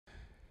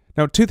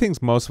Now, two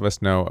things most of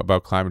us know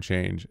about climate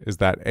change is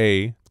that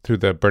A, through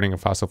the burning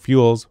of fossil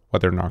fuels,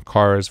 whether in our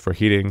cars, for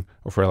heating,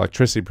 or for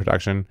electricity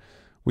production,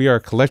 we are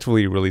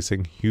collectively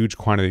releasing huge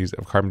quantities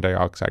of carbon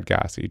dioxide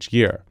gas each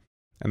year.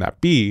 And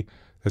that B,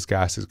 this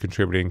gas is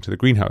contributing to the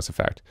greenhouse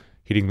effect,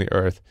 heating the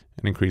Earth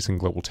and increasing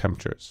global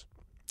temperatures.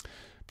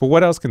 But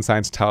what else can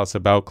science tell us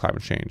about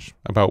climate change,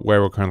 about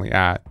where we're currently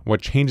at,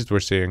 what changes we're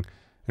seeing,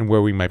 and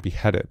where we might be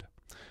headed?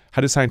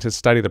 How do scientists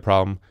study the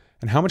problem,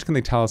 and how much can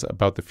they tell us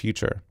about the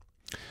future?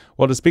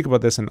 Well, to speak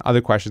about this and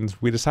other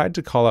questions, we decided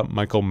to call up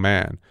Michael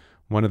Mann,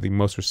 one of the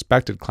most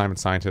respected climate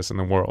scientists in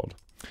the world.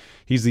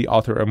 He's the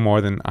author of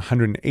more than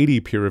 180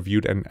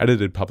 peer-reviewed and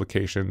edited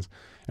publications,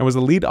 and was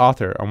the lead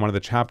author on one of the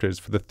chapters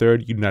for the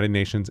third United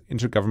Nations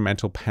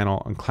Intergovernmental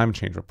Panel on Climate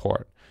Change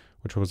report,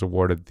 which was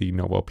awarded the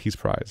Nobel Peace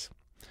Prize.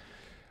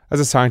 As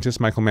a scientist,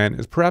 Michael Mann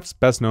is perhaps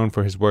best known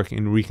for his work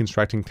in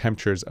reconstructing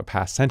temperatures of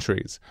past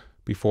centuries,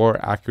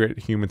 before accurate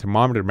human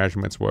thermometer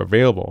measurements were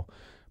available,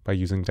 by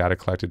using data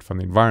collected from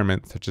the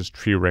environment, such as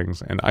tree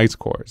rings and ice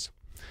cores.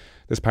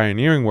 This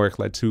pioneering work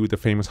led to the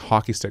famous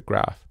hockey stick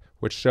graph,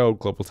 which showed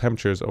global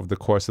temperatures over the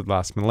course of the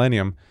last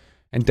millennium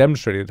and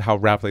demonstrated how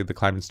rapidly the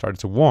climate started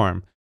to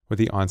warm with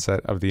the onset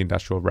of the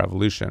Industrial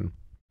Revolution.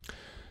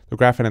 The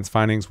graph and its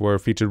findings were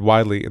featured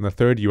widely in the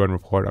third UN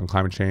report on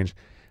climate change,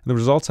 and the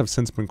results have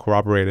since been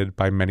corroborated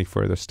by many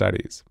further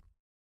studies.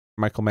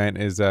 Michael Mann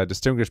is a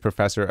distinguished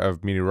professor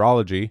of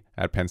meteorology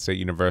at Penn State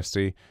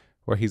University,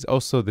 where he's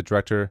also the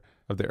director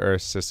of the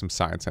Earth System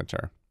Science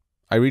Center.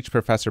 I reached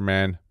Professor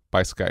Mann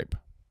by Skype.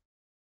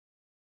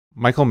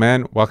 Michael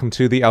Mann, welcome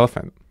to The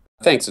Elephant.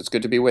 Thanks, it's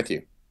good to be with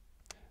you.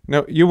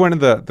 Now, you're one of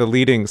the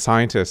leading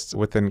scientists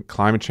within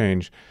climate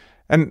change.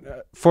 And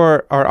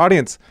for our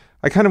audience,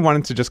 I kind of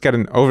wanted to just get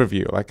an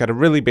overview, like at a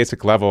really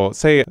basic level.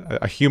 Say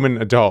a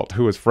human adult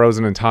who was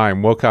frozen in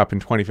time woke up in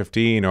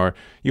 2015, or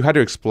you had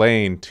to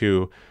explain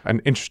to an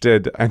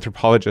interested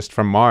anthropologist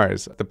from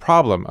Mars the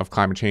problem of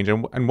climate change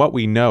and what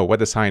we know, what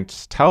the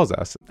science tells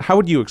us. How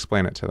would you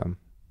explain it to them?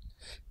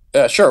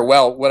 Sure.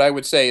 Well, what I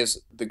would say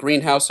is the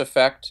greenhouse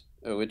effect,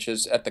 which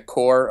is at the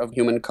core of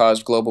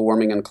human-caused global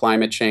warming and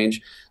climate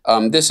change.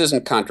 This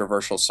isn't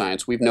controversial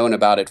science. We've known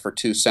about it for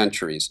 2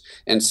 centuries.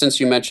 And since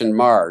you mentioned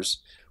Mars,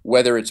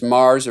 whether it's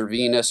Mars or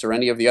Venus or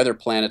any of the other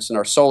planets in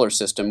our solar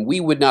system, we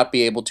would not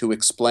be able to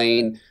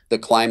explain the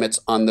climates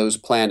on those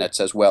planets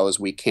as well as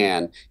we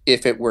can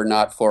if it were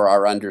not for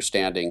our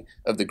understanding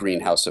of the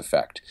greenhouse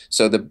effect.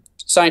 So the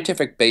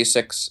scientific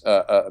basics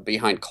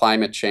behind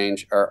climate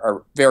change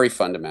are very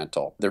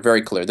fundamental. They're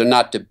very clear. They're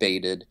not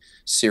debated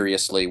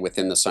seriously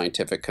within the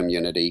scientific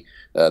community.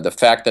 The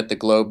fact that the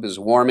globe is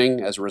warming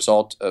as a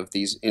result of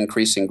these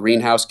increasing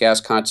greenhouse gas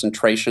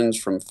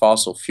concentrations from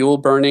fossil fuel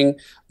burning,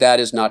 that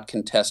is not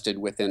contested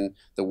within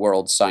the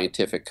world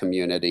scientific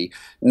community,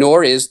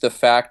 nor is the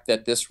fact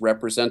that this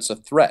represents a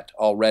threat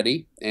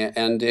already,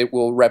 and it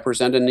will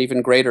represent an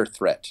even greater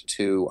threat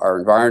to our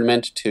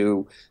environment,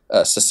 to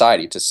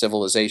society, to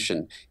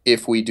civilization,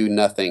 if we do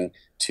nothing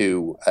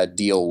to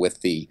deal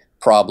with the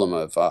problem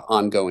of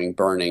ongoing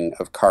burning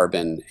of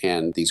carbon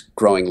and these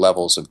growing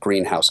levels of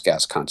greenhouse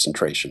gas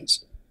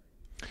concentrations.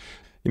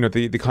 You know,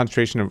 the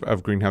concentration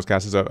of greenhouse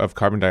gases of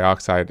carbon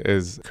dioxide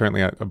is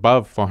currently at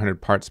above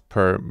 400 parts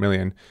per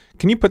million.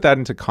 Can you put that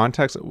into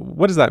context?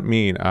 What does that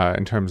mean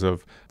in terms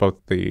of both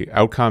the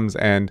outcomes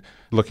and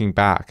looking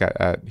back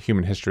at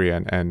human history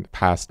and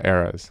past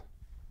eras?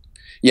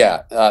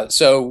 Yeah,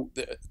 so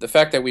the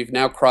fact that we've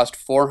now crossed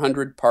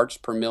 400 parts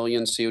per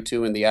million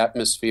CO2 in the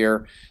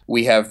atmosphere,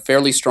 we have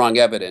fairly strong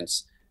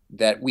evidence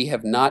that we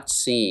have not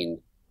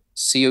seen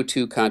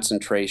CO2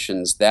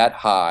 concentrations that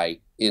high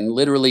in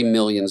literally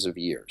millions of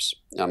years.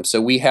 So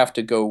we have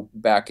to go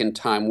back in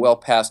time well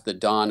past the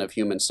dawn of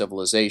human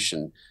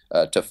civilization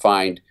to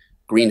find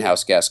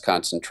greenhouse gas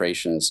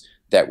concentrations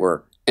that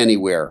were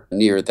anywhere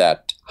near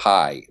that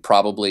high,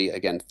 probably,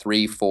 again,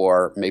 3,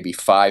 4, maybe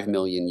 5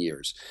 million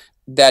years.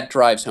 That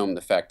drives home the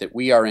fact that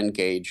we are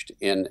engaged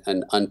in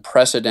an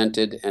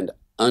unprecedented and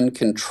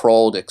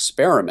uncontrolled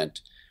experiment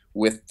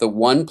with the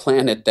one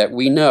planet that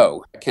we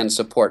know can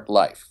support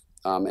life.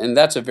 And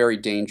that's a very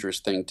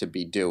dangerous thing to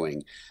be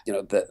doing. You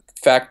know, the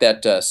fact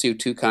that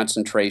CO2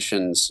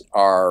 concentrations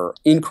are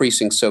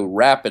increasing so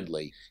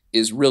rapidly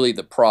is really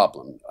the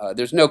problem.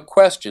 There's no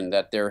question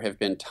that there have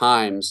been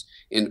times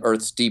in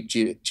Earth's deep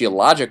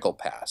geological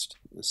past,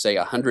 say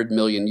 100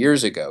 million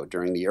years ago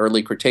during the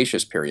early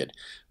Cretaceous period.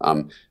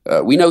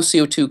 We know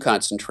CO2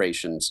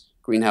 concentrations,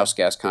 greenhouse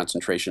gas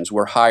concentrations,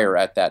 were higher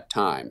at that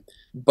time.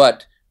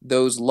 But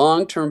those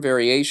long-term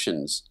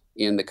variations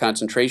in the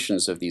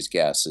concentrations of these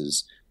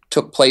gases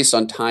took place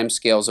on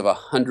timescales of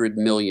 100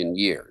 million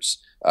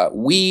years.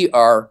 We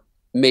are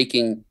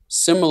making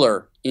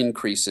similar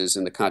increases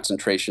in the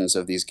concentrations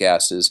of these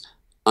gases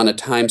on a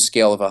time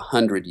scale of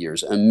 100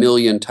 years,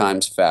 1,000,000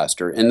 times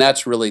faster. And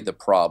that's really the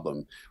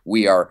problem.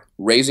 We are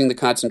raising the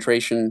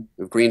concentration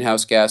of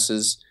greenhouse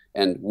gases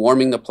and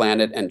warming the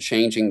planet and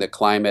changing the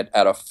climate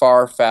at a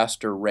far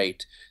faster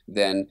rate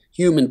than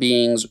human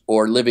beings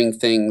or living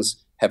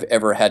things have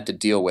ever had to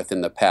deal with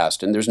in the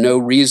past. And there's no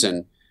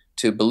reason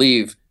to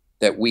believe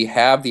that we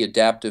have the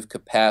adaptive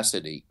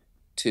capacity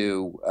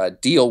to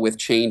deal with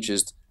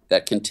changes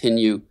that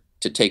continue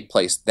to take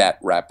place that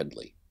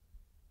rapidly.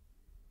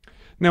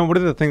 Now, one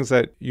of the things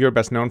that you're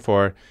best known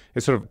for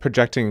is sort of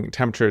projecting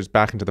temperatures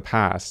back into the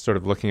past, sort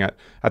of looking at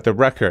the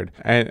record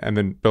and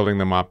then building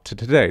them up to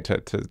today to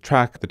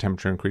track the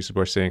temperature increases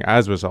we're seeing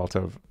as a result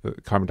of the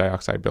carbon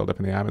dioxide buildup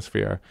in the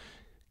atmosphere.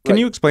 Can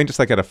you explain just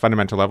like at a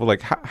fundamental level,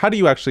 like how do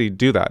you actually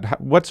do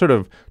that? What sort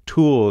of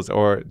tools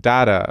or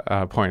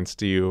data points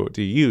do you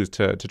use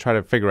to try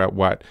to figure out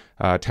what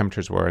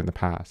temperatures were in the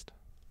past?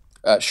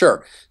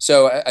 Sure.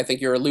 So I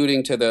think you're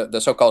alluding to the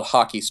so-called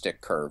hockey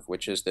stick curve,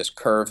 which is this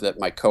curve that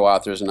my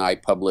co-authors and I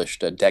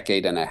published a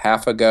decade and a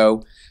half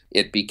ago.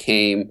 It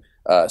became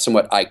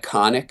somewhat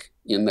iconic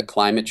in the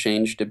climate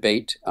change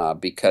debate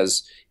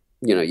because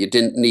you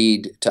didn't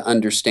need to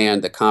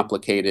understand the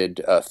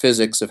complicated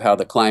physics of how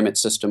the climate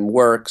system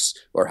works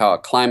or how a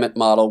climate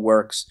model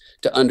works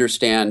to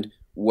understand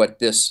what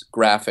this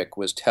graphic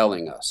was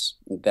telling us,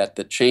 that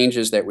the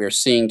changes that we're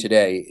seeing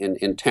today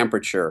in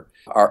temperature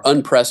are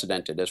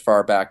unprecedented as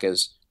far back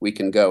as we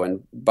can go.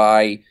 And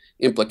by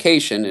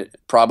implication, it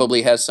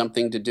probably has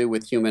something to do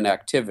with human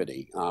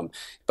activity.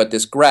 But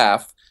this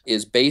graph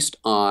is based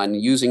on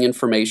using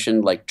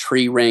information like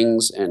tree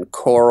rings and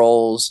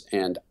corals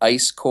and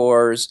ice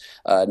cores,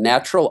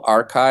 natural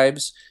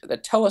archives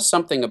that tell us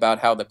something about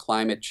how the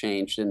climate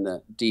changed in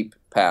the deep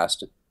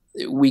past.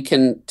 We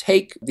can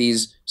take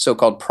these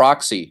so-called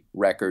proxy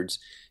records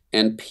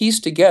and piece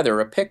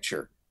together a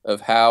picture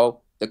of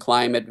how the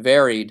climate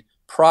varied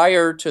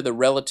prior to the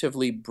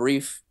relatively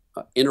brief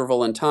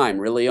interval in time,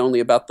 really only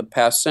about the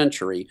past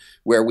century,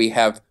 where we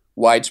have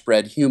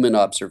widespread human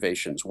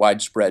observations,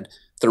 widespread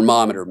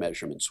thermometer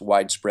measurements,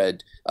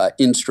 widespread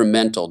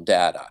instrumental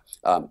data.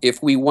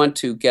 If we want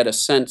to get a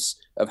sense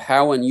of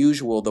how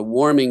unusual the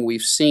warming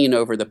we've seen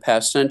over the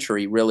past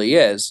century really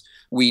is,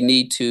 we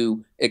need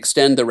to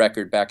extend the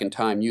record back in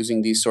time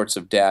using these sorts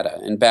of data.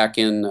 And back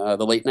in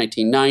the late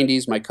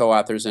 1990s, my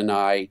co-authors and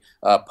I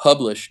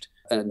published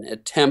an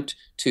attempt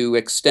to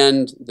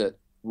extend the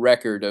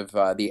record of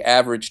the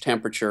average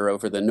temperature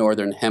over the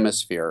northern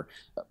hemisphere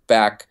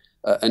back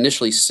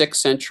initially 6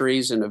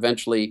 centuries and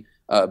eventually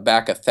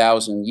back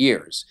 1,000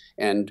 years.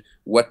 And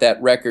what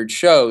that record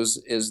shows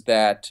is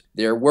that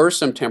there were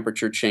some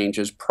temperature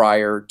changes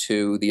prior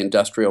to the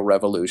Industrial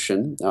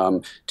Revolution.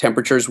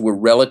 Temperatures were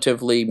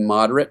relatively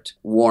moderate,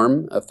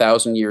 warm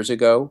 1,000 years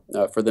ago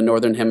for the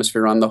Northern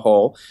Hemisphere on the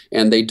whole,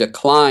 and they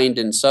declined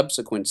in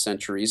subsequent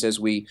centuries as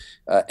we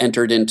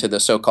entered into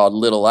the so-called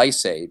Little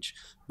Ice Age.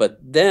 But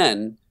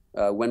then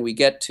when we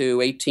get to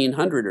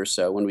 1800 or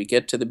so, when we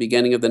get to the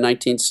beginning of the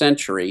 19th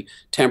century,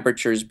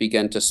 temperatures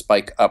began to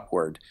spike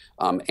upward.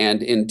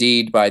 And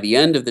indeed, by the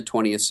end of the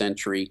 20th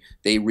century,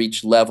 they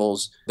reach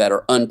levels that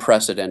are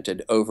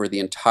unprecedented over the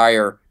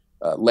entire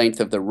length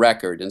of the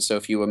record. And so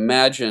if you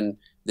imagine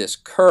this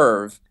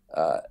curve,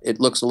 it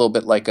looks a little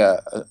bit like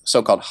a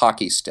so-called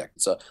hockey stick.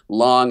 It's a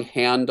long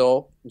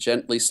handle,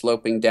 gently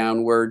sloping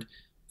downward,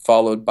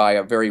 followed by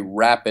a very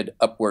rapid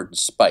upward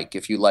spike,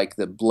 if you like,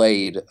 the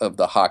blade of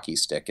the hockey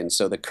stick. And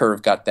so the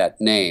curve got that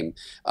name.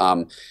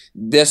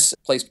 This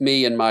placed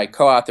me and my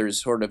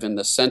co-authors sort of in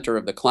the center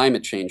of the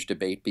climate change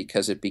debate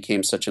because it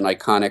became such an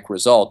iconic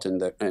result.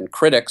 And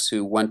critics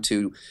who want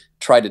to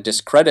try to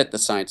discredit the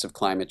science of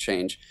climate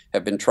change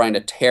have been trying to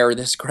tear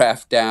this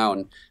graph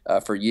down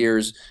for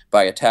years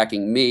by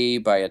attacking me,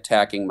 by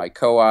attacking my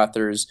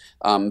co-authors.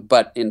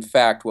 But in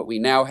fact, what we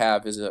now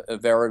have is a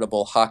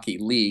veritable hockey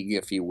league,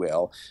 if you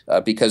will,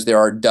 because there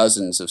are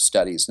dozens of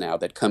studies now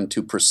that come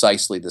to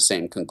precisely the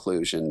same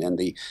conclusion. And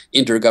the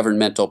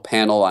Intergovernmental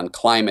Panel on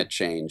Climate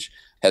Change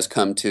has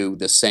come to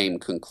the same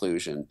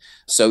conclusion.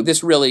 So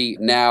this really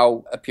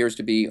now appears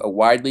to be a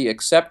widely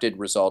accepted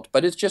result,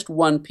 but it's just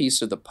one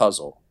piece of the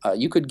puzzle.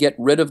 You could get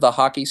rid of the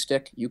hockey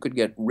stick. You could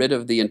get rid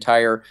of the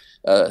entire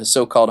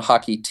so-called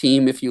hockey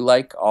team, if you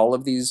like, all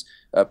of these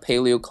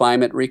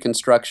paleoclimate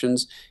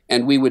reconstructions,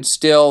 and we would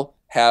still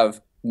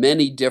have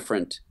many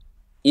different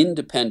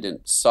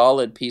independent,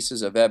 solid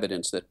pieces of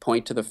evidence that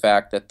point to the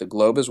fact that the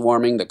globe is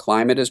warming, the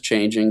climate is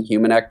changing,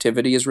 human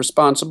activity is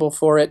responsible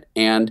for it,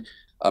 and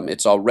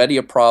it's already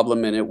a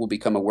problem, and it will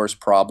become a worse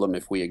problem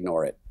if we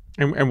ignore it.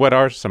 And what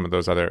are some of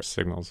those other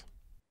signals?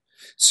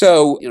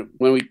 So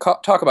when we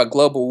talk about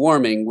global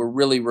warming, we're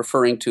really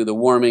referring to the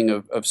warming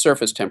of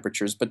surface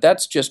temperatures, but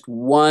that's just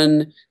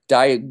one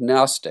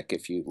diagnostic,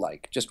 if you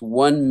like, just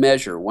one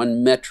measure,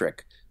 one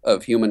metric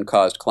of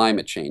human-caused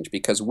climate change,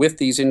 because with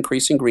these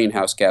increasing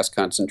greenhouse gas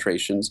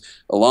concentrations,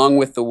 along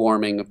with the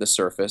warming of the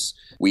surface,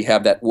 we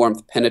have that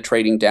warmth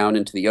penetrating down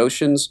into the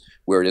oceans,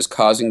 where it is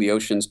causing the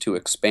oceans to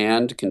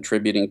expand,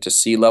 contributing to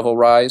sea level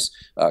rise,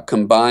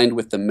 combined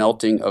with the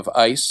melting of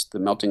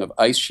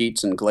ice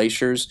sheets and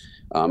glaciers,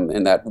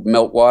 and that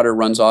meltwater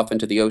runs off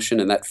into the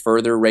ocean, and that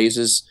further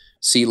raises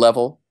sea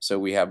level. So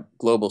we have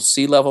global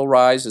sea level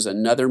rise is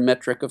another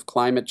metric of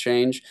climate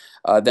change.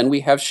 Then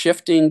we have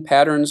shifting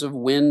patterns of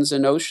winds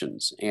and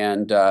oceans.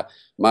 And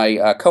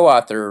my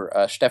co-author,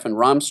 Stefan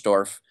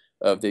Rahmstorf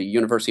of the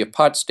University of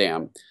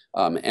Potsdam,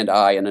 and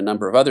I and a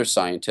number of other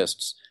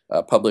scientists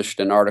published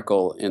an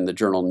article in the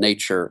journal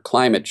Nature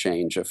Climate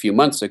Change a few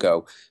months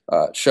ago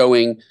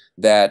showing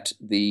that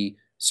the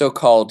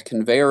so-called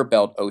conveyor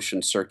belt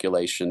ocean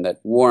circulation that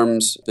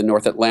warms the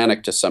North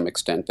Atlantic to some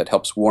extent, that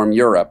helps warm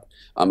Europe,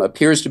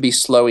 appears to be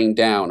slowing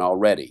down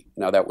already.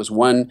 Now, that was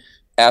one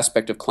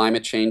aspect of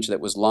climate change that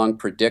was long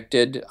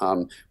predicted.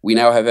 We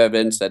now have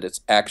evidence that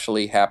it's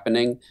actually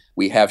happening.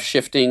 We have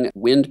shifting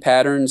wind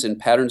patterns and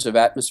patterns of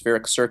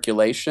atmospheric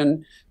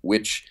circulation,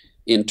 which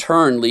in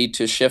turn lead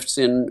to shifts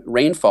in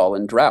rainfall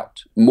and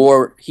drought.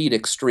 More heat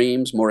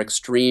extremes, more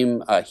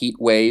extreme heat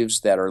waves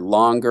that are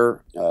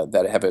longer,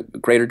 that have a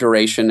greater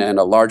duration and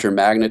a larger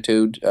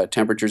magnitude.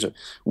 Temperatures are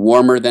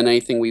warmer than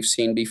anything we've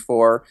seen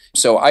before.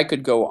 So I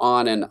could go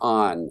on and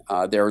on.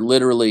 There are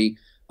literally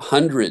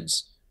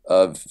hundreds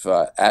of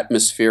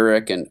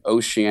atmospheric and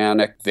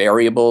oceanic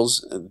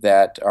variables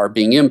that are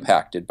being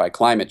impacted by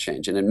climate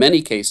change. And in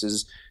many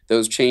cases,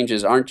 those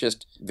changes aren't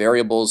just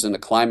variables in the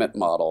climate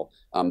model.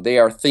 They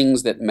are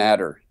things that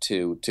matter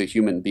to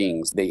human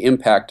beings. They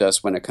impact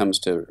us when it comes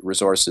to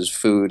resources,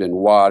 food and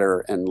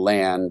water and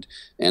land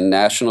and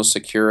national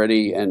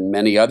security and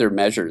many other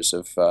measures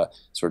of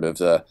sort of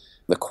the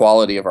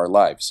quality of our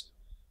lives.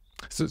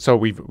 So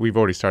we've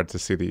already started to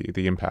see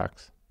the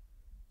impacts.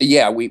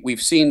 Yeah,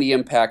 we've seen the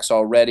impacts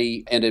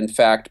already. And in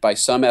fact, by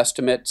some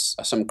estimates,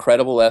 some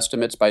credible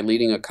estimates by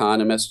leading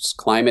economists,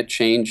 climate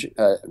change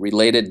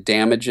related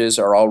damages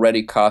are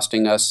already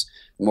costing us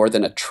more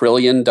than $1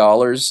 trillion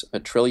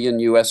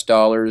US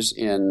dollars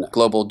in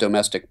global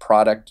domestic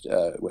product,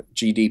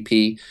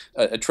 GDP,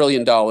 $1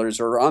 trillion,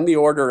 or on the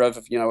order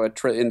of,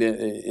 in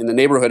the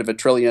neighborhood of €1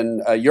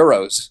 trillion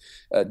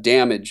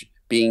damage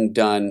being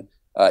done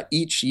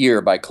each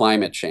year by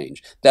climate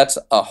change. That's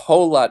a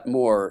whole lot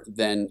more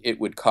than it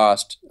would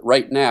cost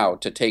right now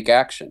to take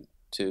action,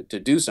 to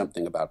do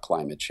something about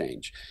climate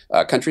change.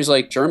 Countries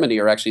like Germany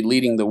are actually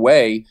leading the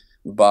way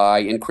by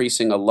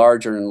increasing a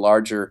larger and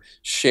larger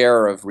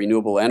share of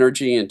renewable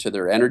energy into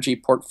their energy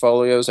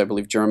portfolios. I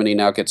believe Germany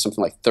now gets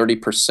something like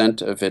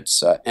 30% of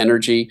its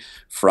energy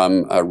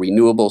from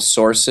renewable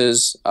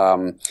sources.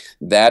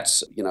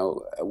 That's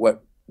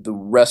what the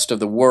rest of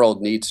the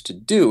world needs to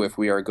do if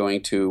we are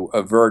going to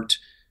avert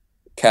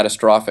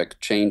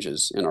catastrophic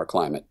changes in our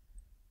climate.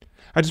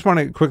 I just want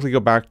to quickly go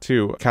back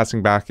to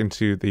casting back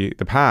into the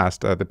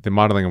past, the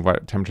modeling of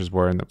what temperatures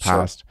were in the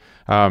past. Sure.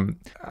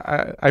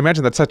 I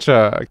imagine that's such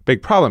a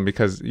big problem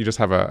because you just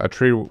have a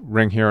tree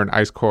ring here, an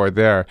ice core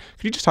there.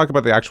 Could you just talk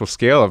about the actual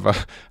scale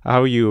of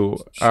how you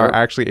are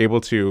actually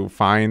able to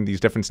find these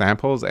different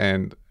samples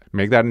and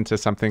make that into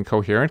something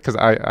coherent? Because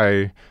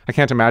I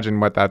can't imagine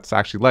what that's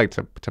actually like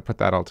to put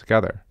that all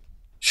together.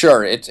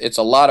 Sure, it's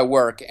a lot of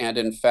work, and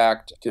in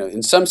fact,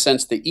 in some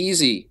sense, the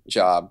easy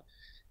job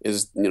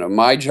is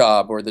my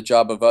job or the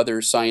job of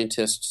other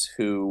scientists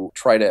who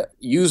try to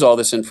use all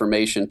this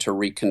information to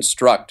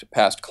reconstruct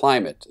past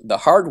climate. The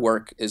hard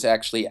work is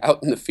actually out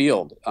in the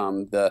field.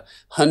 The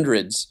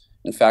hundreds,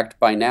 in fact,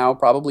 by now,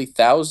 probably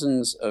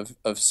thousands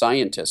of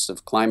scientists,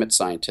 of climate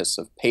scientists,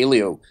 of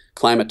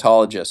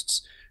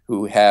paleoclimatologists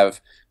who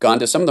have gone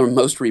to some of the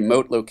most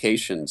remote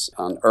locations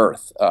on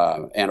Earth,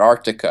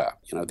 Antarctica,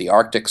 the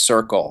Arctic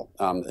Circle,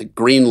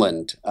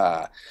 Greenland,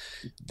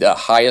 the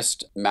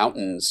highest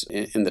mountains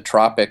in the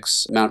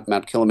tropics,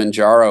 Mount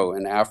Kilimanjaro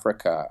in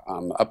Africa,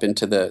 up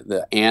into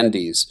the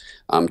Andes,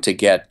 to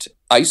get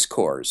ice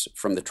cores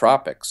from the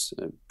tropics.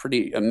 A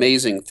pretty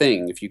amazing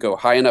thing. If you go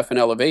high enough in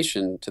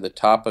elevation to the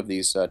top of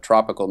these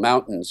tropical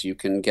mountains, you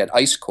can get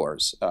ice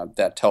cores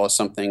that tell us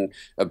something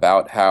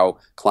about how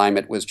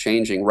climate was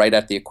changing right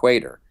at the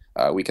equator.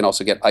 We can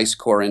also get ice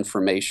core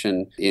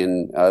information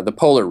in the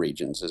polar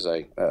regions, as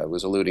I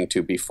was alluding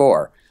to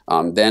before.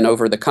 Then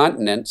over the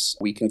continents,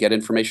 we can get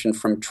information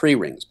from tree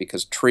rings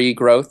because tree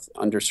growth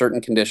under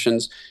certain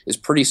conditions is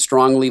pretty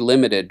strongly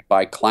limited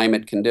by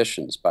climate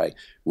conditions, by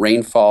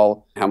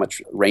rainfall, how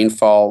much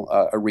rainfall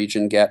a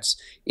region gets,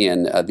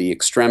 in the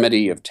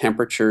extremity of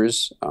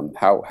temperatures,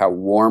 how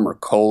warm or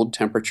cold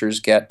temperatures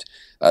get.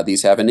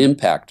 These have an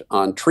impact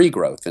on tree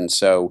growth. And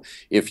so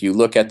if you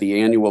look at the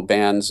annual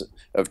bands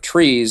of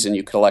trees and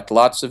you collect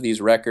lots of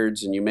these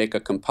records and you make a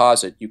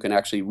composite, you can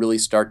actually really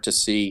start to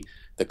see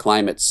the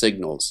climate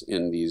signals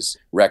in these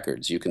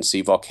records. You can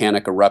see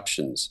volcanic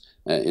eruptions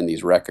in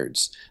these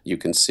records. You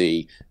can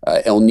see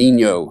El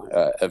Nino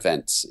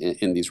events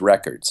in these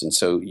records. And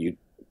so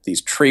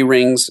these tree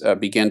rings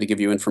begin to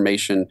give you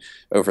information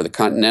over the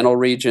continental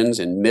regions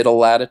in middle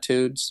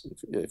latitudes.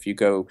 If you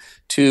go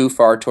too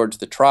far towards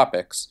the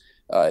tropics,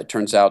 it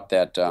turns out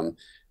that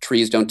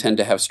trees don't tend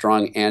to have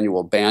strong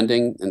annual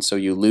banding, and so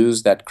you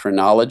lose that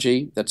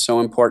chronology that's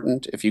so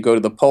important. If you go to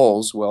the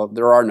poles, well,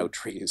 there are no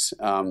trees.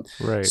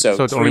 Right. So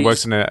it only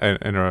works in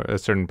a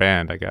certain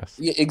band, I guess.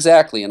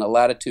 Exactly, in a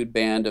latitude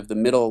band of the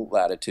middle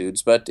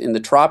latitudes. But in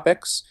the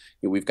tropics,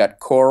 we've got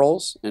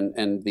corals,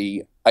 and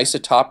the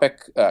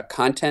isotopic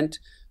content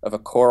of a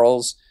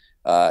coral's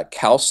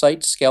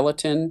calcite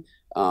skeleton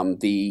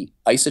the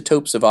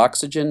isotopes of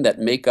oxygen that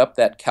make up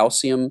that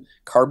calcium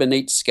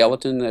carbonate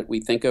skeleton that we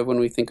think of when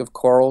we think of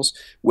corals.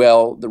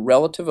 Well, the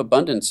relative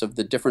abundance of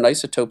the different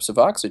isotopes of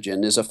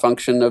oxygen is a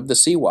function of the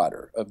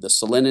seawater, of the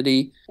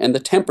salinity and the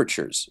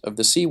temperatures of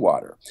the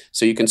seawater.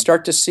 So you can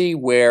start to see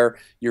where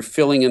you're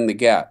filling in the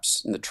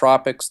gaps. In the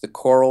tropics, the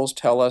corals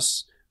tell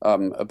us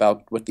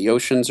about what the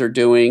oceans are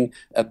doing.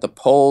 At the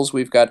poles,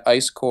 we've got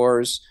ice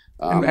cores.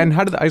 And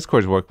how do the ice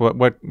cores work?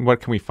 What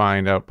can we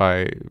find out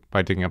by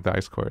digging up the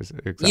ice cores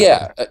exactly?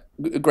 Yeah,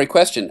 great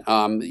question.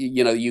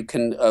 You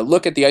can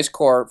look at the ice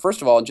core,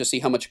 first of all, and just see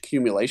how much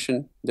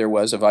accumulation there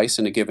was of ice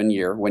in a given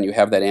year when you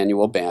have that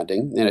annual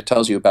banding. And it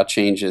tells you about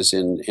changes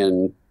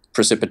in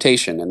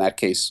precipitation, in that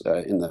case,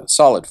 in the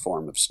solid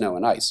form of snow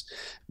and ice.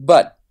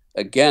 But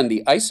again,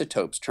 the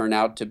isotopes turn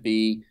out to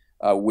be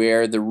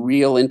where the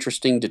real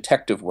interesting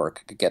detective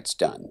work gets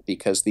done,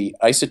 because the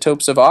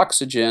isotopes of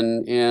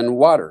oxygen in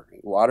water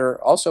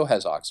also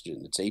has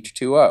oxygen, it's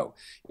H2O,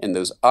 and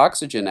those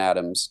oxygen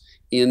atoms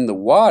in the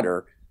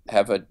water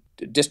have a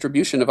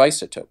distribution of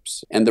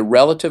isotopes. And the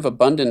relative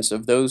abundance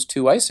of those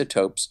two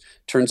isotopes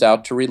turns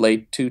out to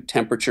relate to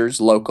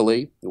temperatures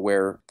locally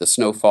where the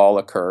snowfall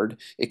occurred.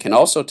 It can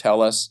also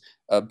tell us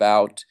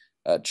about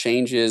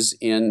changes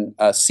in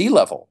sea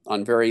level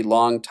on very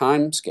long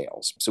time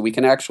scales. So we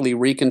can actually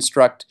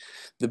reconstruct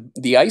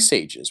the ice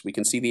ages. We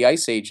can see the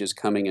ice ages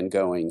coming and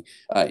going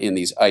in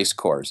these ice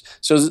cores.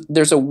 So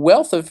there's a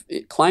wealth of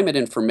climate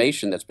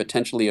information that's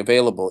potentially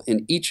available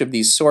in each of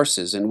these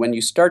sources. And when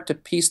you start to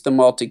piece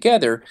them all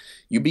together,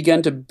 you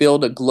begin to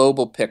build a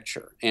global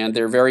picture. And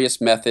there are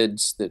various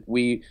methods that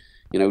we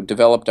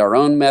developed our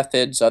own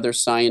methods. Other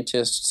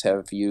scientists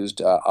have used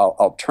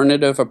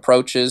alternative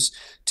approaches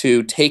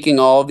to taking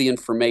all the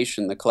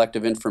information, the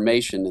collective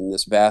information in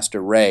this vast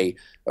array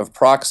of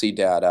proxy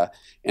data,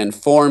 and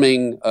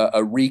forming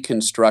a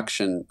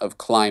reconstruction of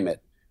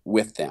climate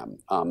with them.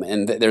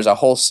 And there's a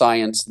whole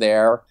science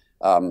there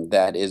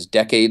that is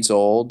decades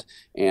old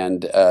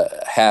and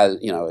has,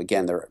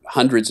 again, there are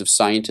hundreds of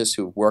scientists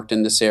who've worked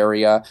in this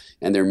area,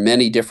 and there are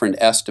many different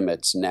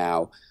estimates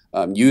now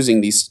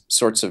using these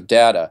sorts of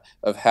data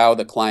of how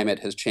the climate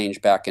has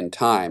changed back in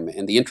time.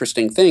 And the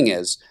interesting thing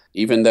is,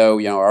 even though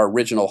our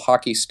original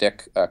hockey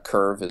stick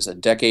curve is a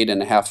decade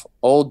and a half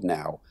old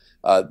now,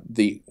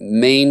 the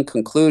main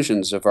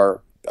conclusions of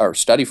our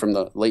study from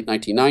the late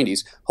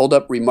 1990s hold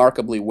up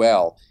remarkably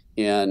well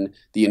in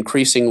the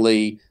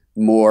increasingly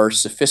more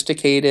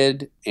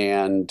sophisticated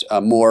and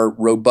more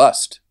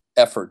robust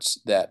efforts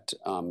that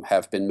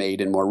have been made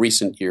in more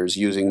recent years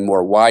using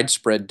more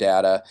widespread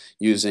data,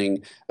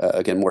 using,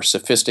 again, more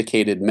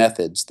sophisticated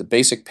methods. The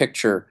basic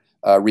picture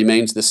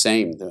remains the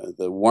same.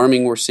 The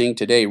warming we're seeing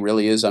today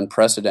really is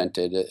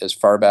unprecedented as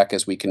far back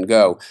as we can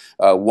go.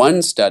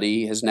 One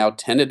study has now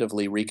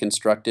tentatively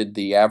reconstructed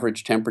the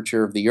average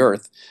temperature of the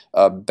Earth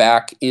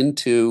back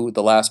into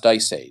the last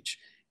ice age,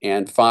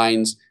 and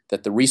finds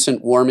that the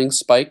recent warming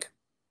spike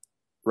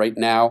right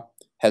now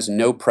has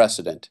no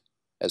precedent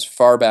as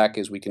far back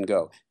as we can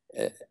go,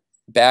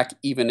 back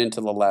even into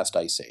the last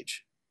ice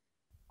age.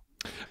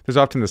 There's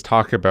often this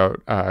talk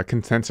about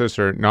consensus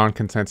or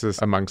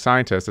non-consensus among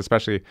scientists,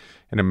 especially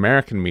in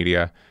American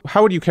media.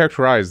 How would you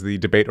characterize the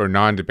debate or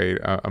non-debate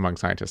among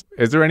scientists?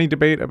 Is there any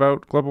debate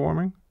about global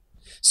warming?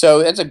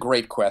 So that's a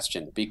great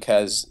question,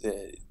 because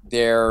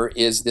there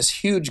is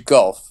this huge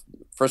gulf,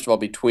 first of all,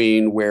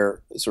 between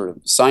where sort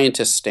of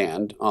scientists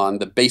stand on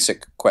the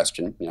basic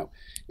question,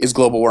 is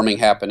global warming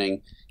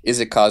happening? Is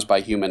it caused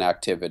by human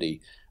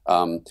activity?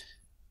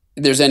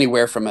 There's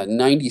anywhere from a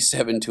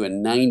 97 to a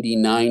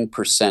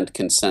 99%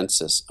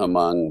 consensus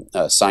among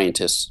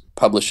scientists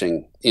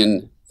publishing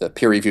in the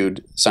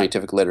peer-reviewed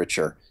scientific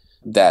literature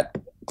that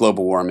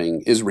global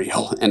warming is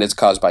real and it's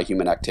caused by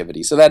human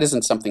activity. So that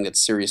isn't something that's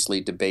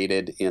seriously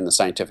debated in the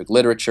scientific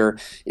literature.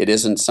 It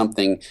isn't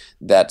something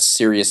that's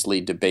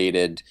seriously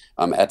debated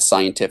at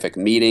scientific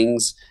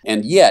meetings.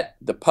 And yet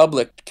the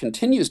public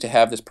continues to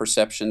have this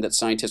perception that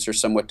scientists are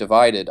somewhat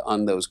divided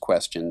on those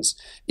questions,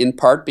 in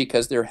part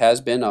because there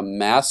has been a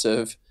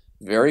massive,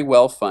 very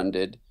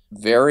well-funded,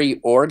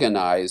 very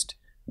organized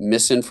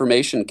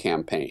misinformation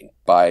campaign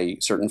by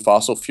certain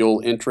fossil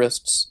fuel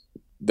interests,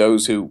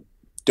 those who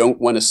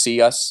don't want to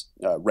see us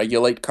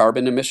regulate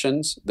carbon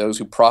emissions, those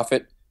who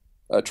profit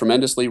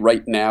tremendously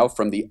right now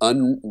from the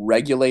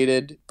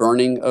unregulated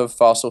burning of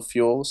fossil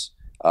fuels.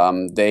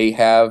 They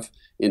have,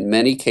 in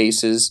many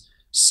cases,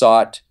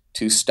 sought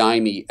to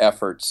stymie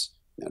efforts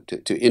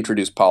to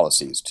introduce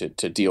policies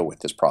to deal with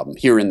this problem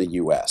here in the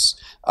U.S.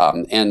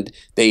 And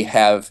they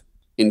have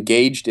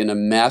engaged in a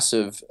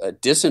massive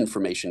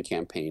disinformation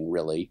campaign,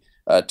 really,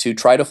 to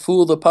try to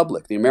fool the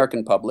public, the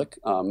American public,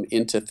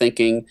 into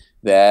thinking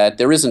that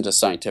there isn't a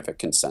scientific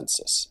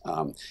consensus.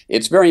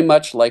 It's very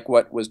much like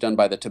what was done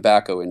by the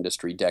tobacco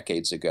industry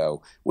decades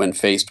ago, when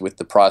faced with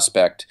the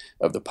prospect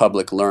of the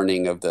public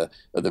learning of the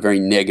very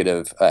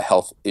negative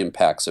health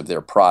impacts of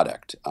their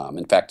product.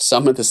 In fact,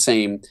 some of the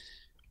same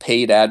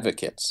paid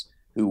advocates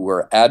who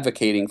were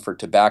advocating for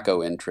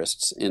tobacco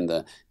interests in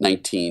the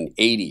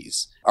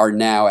 1980s are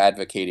now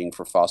advocating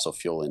for fossil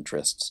fuel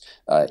interests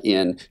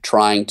in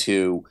trying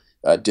to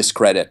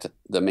discredit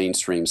the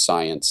mainstream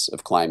science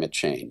of climate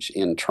change,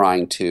 in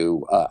trying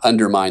to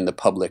undermine the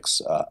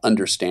public's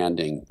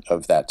understanding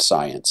of that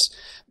science.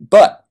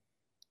 But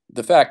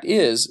the fact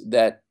is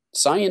that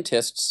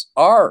scientists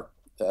are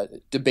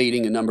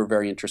debating a number of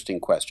very interesting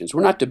questions.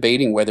 We're not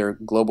debating whether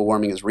global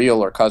warming is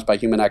real or caused by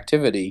human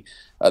activity.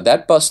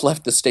 That bus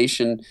left the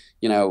station,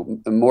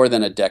 more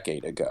than a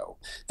decade ago.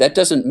 That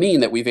doesn't mean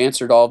that we've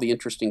answered all the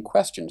interesting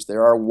questions.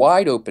 There are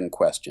wide open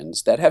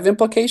questions that have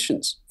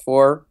implications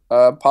for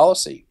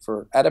policy,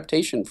 for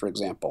adaptation, for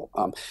example.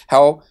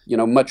 How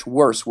much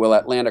worse will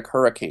Atlantic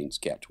hurricanes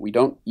get? We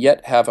don't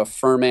yet have a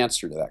firm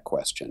answer to that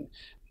question.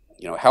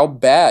 How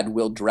bad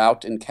will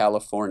drought in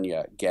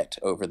California get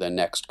over the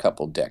next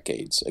couple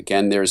decades?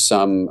 Again, there's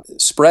some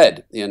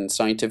spread in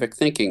scientific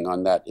thinking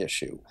on that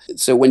issue.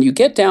 So when you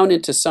get down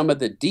into some of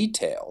the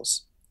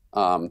details,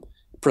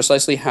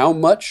 precisely how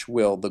much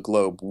will the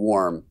globe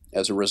warm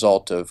as a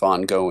result of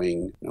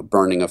ongoing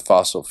burning of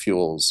fossil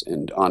fuels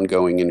and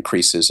ongoing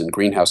increases in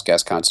greenhouse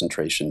gas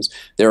concentrations?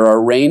 There are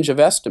a range of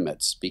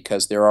estimates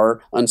because there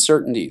are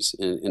uncertainties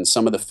in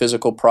some of the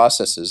physical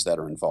processes that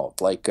are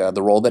involved, like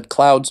the role that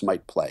clouds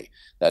might play.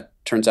 That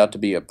turns out to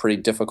be a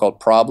pretty difficult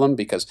problem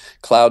because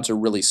clouds are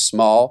really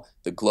small.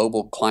 The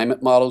global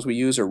climate models we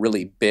use are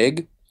really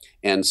big,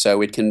 and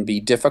so it can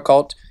be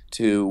difficult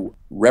to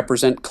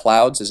represent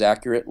clouds as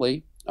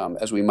accurately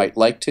as we might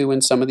like to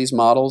in some of these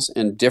models,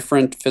 and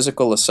different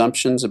physical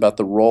assumptions about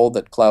the role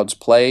that clouds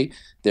play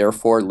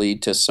therefore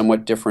lead to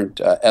somewhat different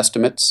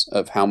estimates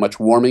of how much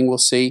warming we'll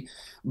see.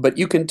 But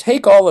you can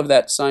take all of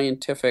that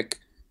scientific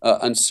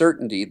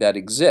uncertainty that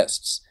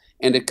exists,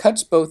 and it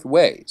cuts both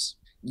ways.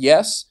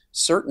 Yes,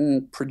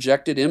 certain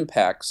projected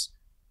impacts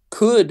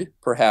could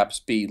perhaps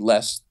be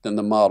less than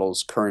the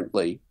models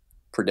currently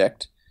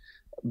predict,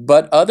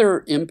 but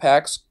other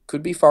impacts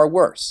could be far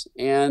worse.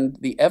 And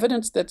the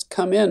evidence that's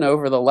come in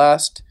over the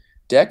last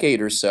decade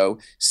or so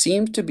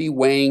seems to be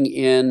weighing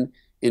in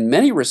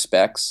many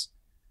respects,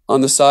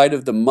 on the side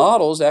of the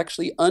models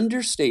actually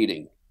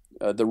understating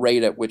the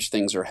rate at which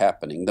things are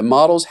happening. The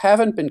models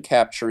haven't been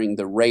capturing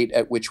the rate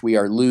at which we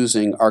are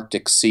losing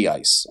Arctic sea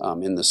ice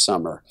in the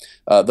summer.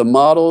 The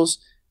models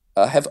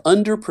have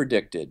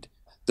underpredicted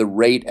the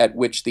rate at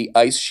which the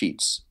ice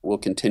sheets will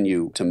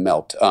continue to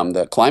melt.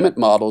 The climate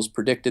models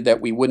predicted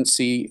that we wouldn't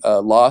see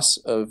a loss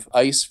of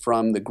ice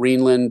from the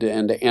Greenland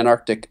and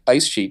Antarctic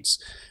ice sheets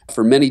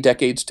for many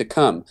decades to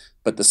come,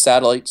 but the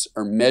satellites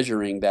are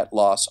measuring that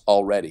loss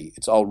already.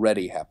 It's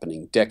already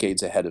happening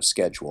decades ahead of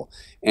schedule.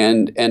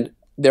 And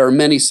there are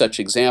many such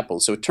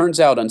examples. So it turns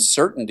out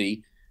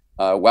uncertainty,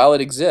 while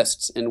it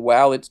exists and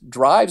while it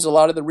drives a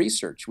lot of the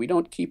research, we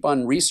don't keep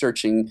on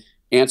researching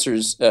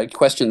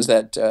questions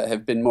that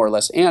have been more or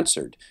less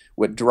answered.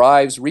 What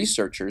drives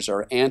researchers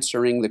are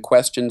answering the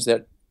questions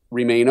that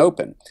remain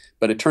open.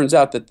 But it turns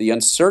out that the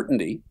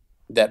uncertainty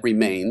that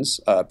remains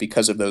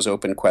because of those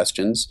open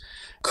questions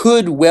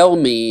could well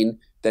mean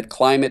that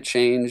climate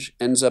change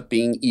ends up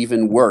being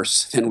even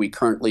worse than we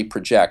currently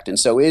project. And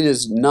so it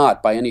is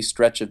not, by any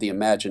stretch of the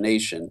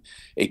imagination,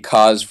 a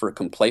cause for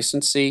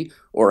complacency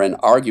or an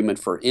argument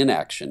for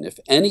inaction. If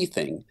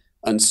anything,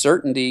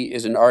 uncertainty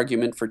is an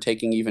argument for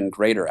taking even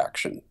greater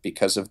action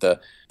because of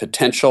the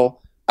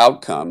potential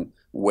outcome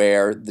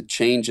where the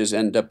changes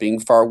end up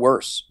being far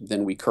worse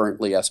than we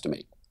currently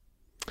estimate.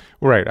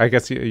 Right. I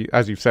guess,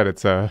 as you've said,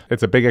 it's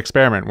a big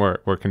experiment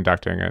we're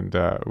conducting, and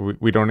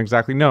we don't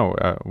exactly know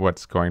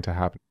what's going to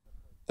happen.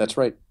 That's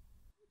right.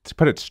 To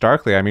put it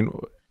starkly, I mean,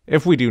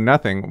 if we do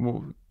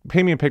nothing,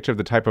 paint me a picture of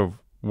the type of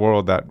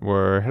world that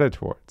we're headed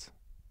towards.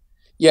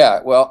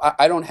 Yeah, well,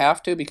 I don't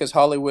have to because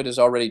Hollywood has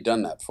already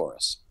done that for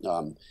us.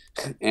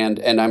 And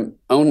I'm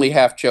only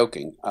half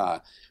joking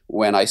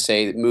when I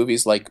say that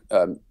movies like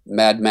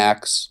Mad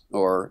Max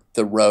or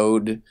The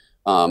Road,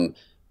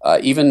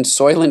 even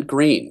Soylent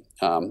Green,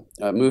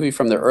 a movie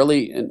from the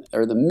early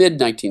or the mid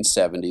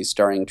 1970s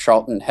starring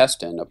Charlton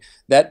Heston.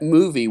 That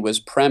movie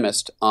was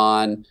premised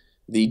on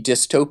the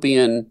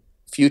dystopian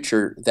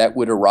future that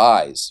would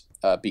arise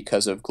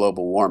because of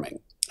global warming.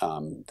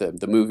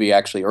 The movie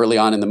actually, early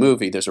on in the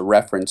movie, there's a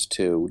reference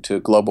to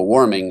global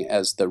warming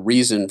as the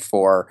reason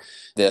for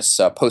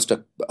this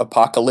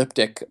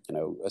post-apocalyptic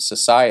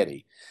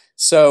society.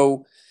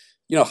 So,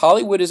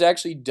 Hollywood has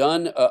actually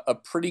done a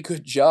pretty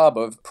good job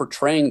of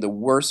portraying the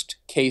worst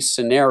case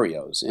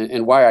scenarios.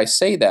 And why I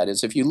say that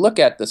is if you look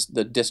at the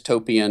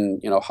dystopian,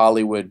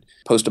 Hollywood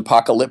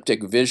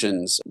post-apocalyptic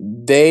visions,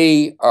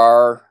 they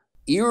are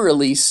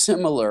eerily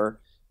similar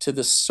to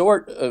the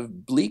sort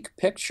of bleak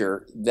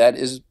picture that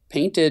is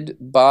painted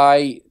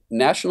by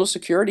national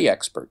security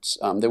experts.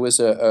 There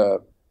was a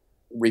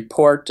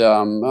report,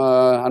 I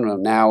don't know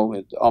now,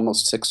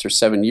 almost 6 or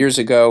 7 years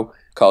ago,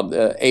 called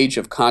Age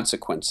of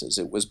Consequences.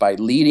 It was by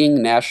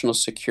leading national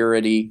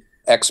security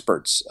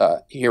experts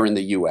here in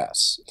the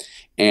U.S.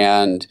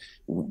 And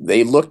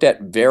they looked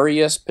at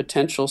various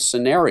potential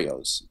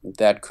scenarios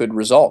that could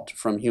result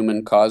from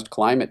human-caused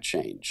climate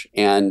change.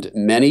 And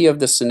many of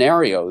the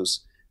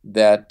scenarios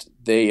that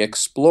they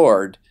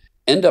explored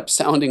end up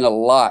sounding a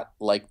lot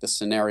like the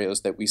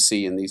scenarios that we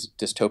see in these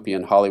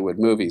dystopian Hollywood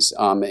movies.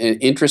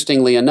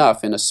 Interestingly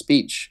enough, in a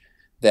speech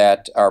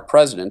that our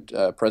president,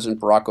 President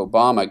Barack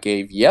Obama,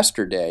 gave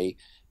yesterday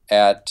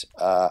at,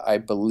 I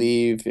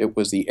believe it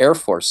was the Air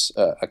Force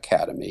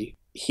Academy,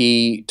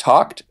 he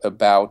talked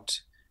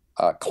about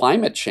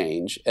climate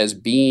change as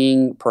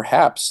being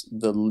perhaps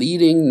the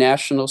leading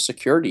national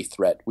security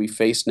threat we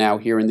face now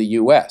here in the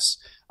US.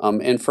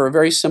 And for a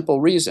very simple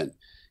reason.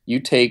 You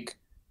take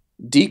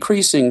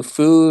decreasing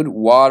food,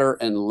 water,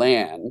 and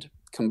land,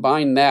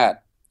 combine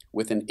that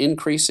with an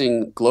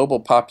increasing global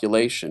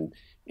population,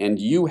 and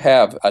you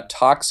have a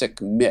toxic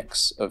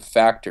mix of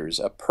factors,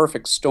 a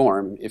perfect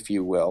storm, if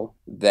you will,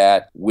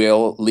 that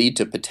will lead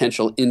to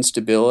potential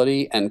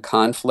instability and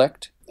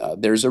conflict.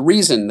 There's a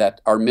reason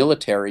that our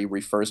military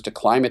refers to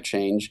climate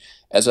change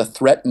as a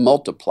threat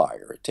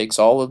multiplier. It takes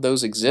all of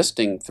those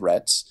existing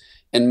threats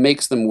and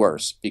makes them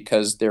worse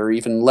because there are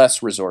even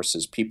less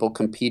resources, people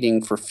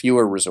competing for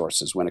fewer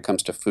resources when it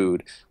comes to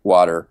food,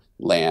 water,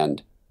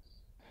 land.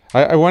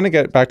 I want to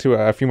get back to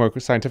a few more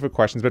scientific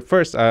questions, but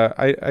first,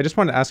 I just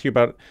want to ask you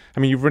about, I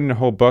mean, you've written a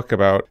whole book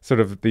about sort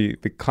of the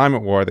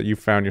climate war that you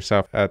found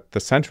yourself at the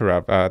center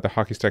of, the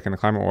hockey stick and the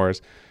climate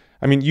wars.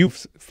 I mean,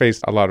 you've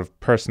faced a lot of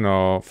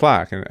personal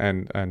flack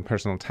and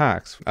personal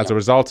attacks as a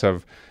result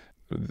of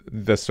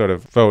this sort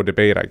of faux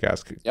debate, I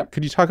guess. Yep.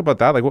 Could you talk about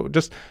that? Like,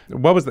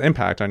 what was the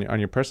impact on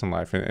your personal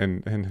life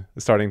in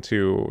starting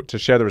to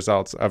share the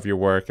results of your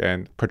work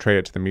and portray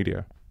it to the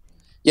media?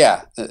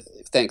 Yeah,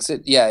 thanks.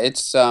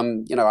 It's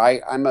I'm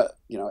a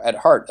at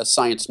heart a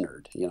science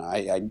nerd.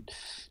 I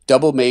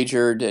double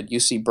majored at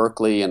UC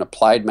Berkeley in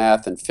applied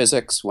math and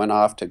physics. Went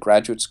off to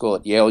graduate school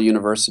at Yale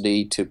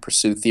University to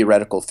pursue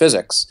theoretical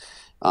physics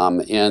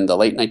in the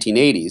late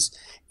 1980s,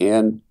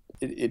 and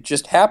it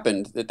just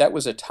happened that that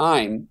was a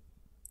time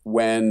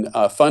when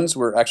funds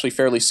were actually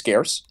fairly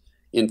scarce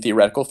in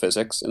theoretical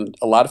physics, and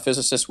a lot of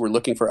physicists were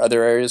looking for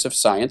other areas of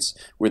science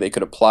where they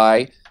could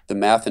apply the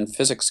math and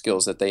physics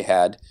skills that they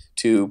had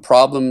to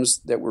problems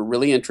that were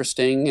really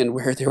interesting and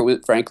where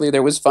frankly,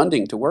 there was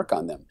funding to work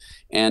on them.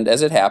 And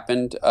as it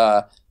happened,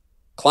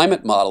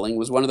 climate modeling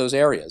was one of those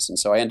areas. And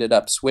so I ended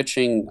up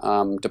switching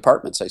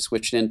departments. I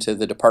switched into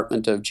the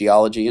Department of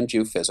Geology and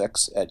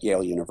Geophysics at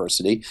Yale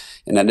University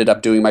and ended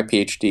up doing my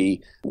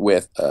PhD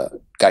with a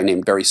guy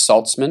named Barry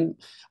Saltzman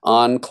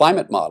on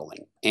climate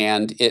modeling.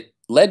 And it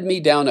led me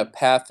down a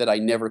path that I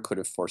never could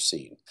have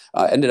foreseen.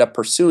 Ended up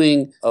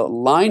pursuing a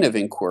line of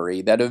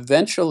inquiry that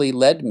eventually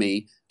led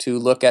me to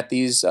look at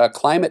these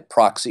climate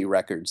proxy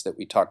records that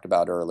we talked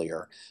about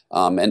earlier,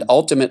 and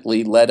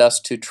ultimately led us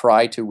to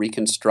try to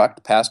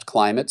reconstruct past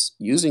climates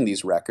using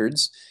these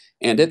records.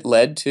 And it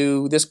led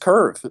to this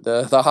curve,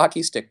 the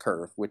hockey stick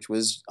curve, which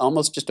was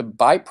almost just a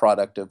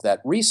byproduct of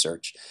that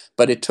research,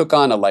 but it took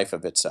on a life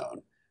of its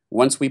own.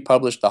 Once we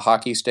published the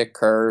hockey stick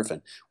curve,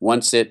 and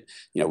once it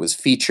was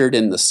featured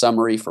in the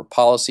summary for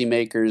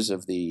policymakers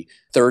of the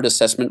third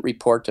assessment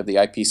report of the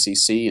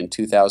IPCC in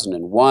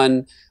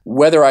 2001,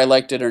 whether I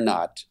liked it or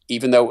not,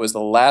 even though it was the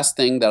last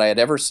thing that I had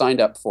ever signed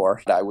up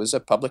for, I was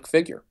a public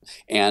figure.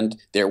 And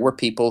there were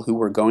people who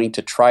were going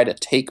to try to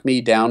take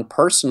me down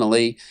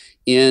personally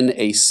in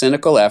a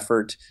cynical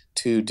effort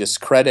to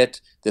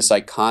discredit this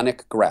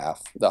iconic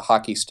graph, the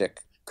hockey stick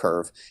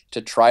curve,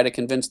 to try to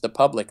convince the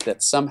public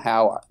that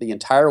somehow the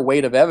entire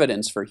weight of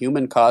evidence for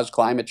human-caused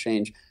climate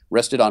change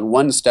rested on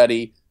one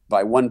study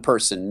by one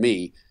person,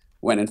 me,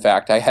 when in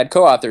fact I had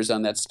co-authors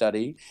on that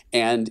study.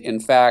 And in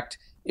fact,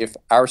 if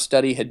our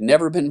study had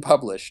never been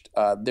published,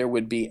 there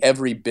would be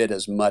every bit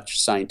as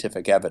much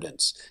scientific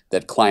evidence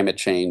that climate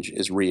change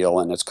is real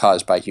and it's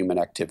caused by human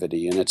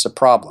activity and it's a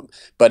problem.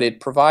 But it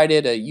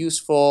provided a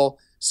useful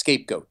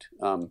scapegoat,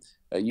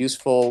 a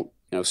useful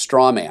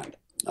straw man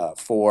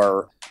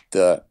for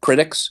the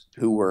critics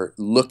who were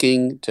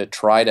looking to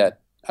try to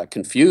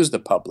confuse the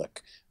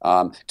public,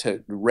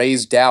 to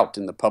raise doubt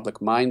in the public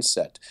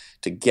mindset,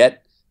 to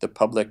get the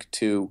public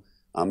to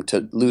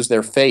lose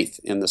their faith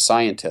in the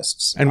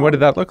scientists. And what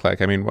did that look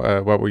like? I mean,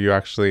 what were you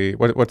actually?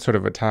 What sort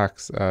of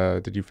attacks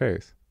did you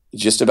face?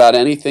 Just about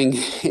anything,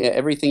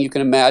 everything you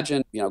can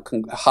imagine.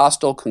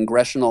 Hostile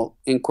congressional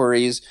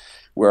inquiries,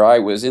 where I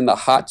was in the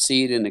hot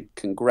seat in the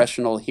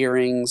congressional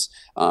hearings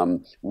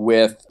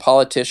with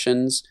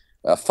politicians,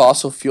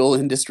 fossil fuel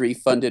industry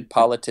funded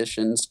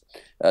politicians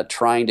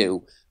trying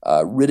to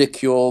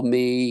ridicule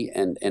me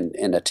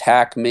and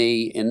attack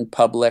me in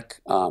public.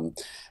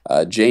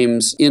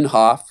 James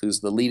Inhofe, who's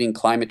the leading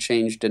climate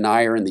change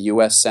denier in the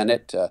U.S.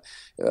 Senate,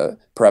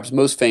 perhaps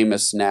most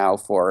famous now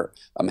for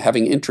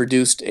having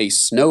introduced a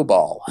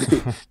snowball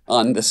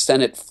on the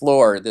Senate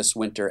floor this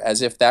winter,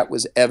 as if that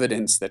was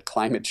evidence that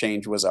climate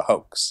change was a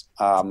hoax.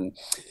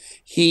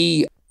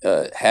 He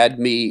had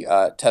me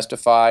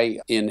testify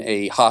in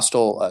a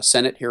hostile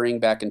Senate hearing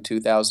back in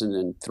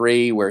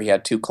 2003, where he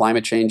had two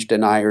climate change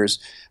deniers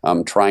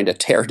trying to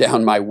tear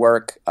down my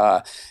work.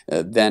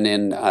 Then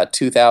in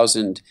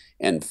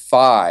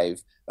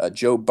 2005,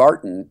 Joe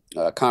Barton,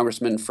 a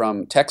congressman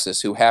from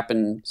Texas, who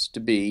happens to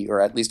be,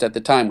 or at least at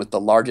the time, was the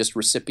largest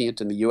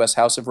recipient in the U.S.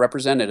 House of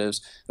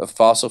Representatives of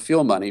fossil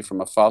fuel money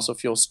from a fossil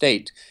fuel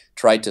state,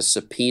 tried to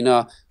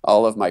subpoena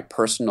all of my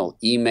personal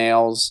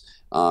emails,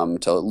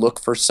 to look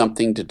for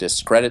something to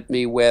discredit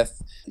me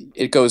with.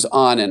 It goes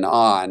on and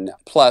on.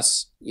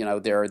 Plus,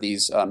 there are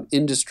these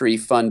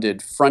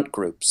industry-funded front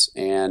groups,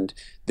 and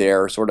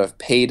they're sort of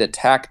paid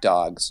attack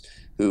dogs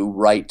who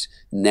write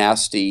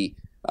nasty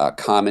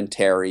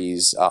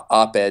commentaries,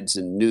 op-eds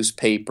in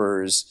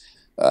newspapers,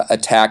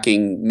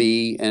 attacking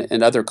me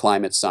and other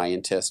climate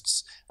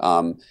scientists.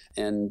 I've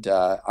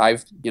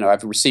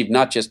received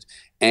not just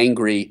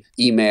angry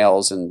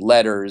emails and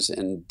letters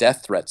and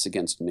death threats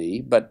against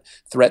me, but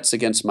threats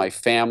against my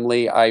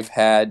family. I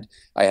had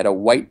a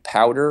white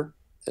powder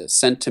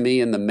sent to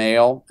me in the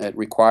mail. It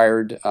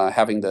required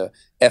having the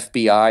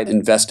FBI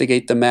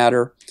investigate the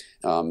matter.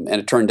 And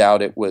it turned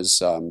out it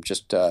was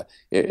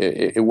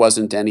it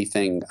wasn't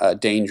anything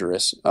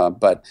dangerous,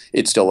 but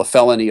it's still a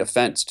felony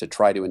offense to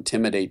try to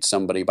intimidate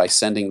somebody by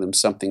sending them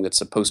something that's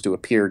supposed to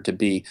appear to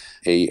be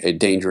a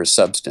dangerous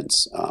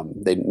substance.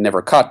 They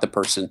never caught the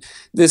person.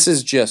 This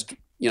is just,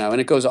 and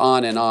it goes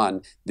on and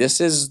on.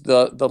 This is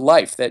the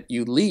life that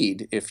you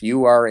lead if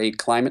you are a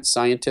climate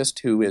scientist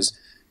who is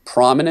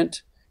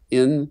prominent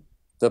in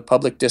the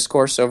public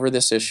discourse over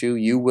this issue.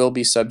 You will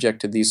be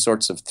subject to these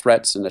sorts of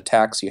threats and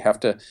attacks. You have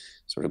to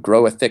sort of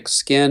grow a thick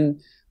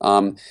skin.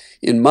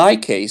 In my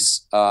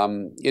case,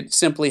 it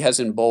simply has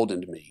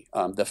emboldened me.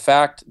 The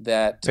fact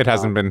that it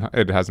hasn't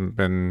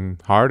been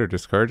hard or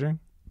discouraging.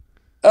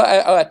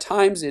 At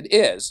times it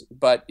is,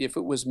 but if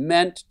it was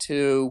meant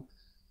to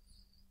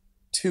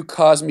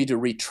cause me to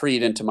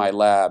retreat into my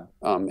lab,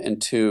 and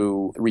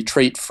to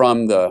retreat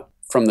from the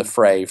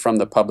fray, from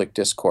the public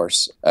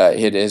discourse,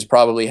 it has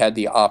probably had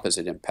the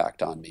opposite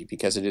impact on me,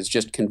 because it has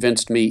just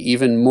convinced me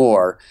even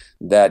more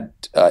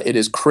that it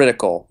is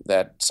critical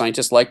that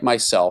scientists like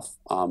myself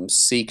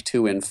seek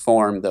to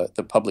inform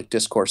the public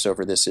discourse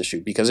over this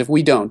issue. Because if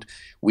we don't,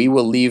 we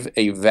will leave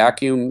a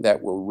vacuum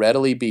that will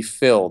readily be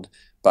filled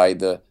by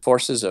the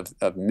forces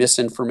of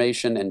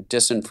misinformation and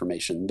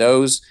disinformation,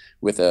 those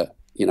with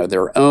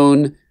their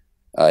own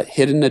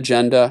hidden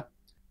agenda,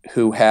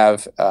 who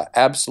have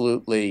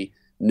absolutely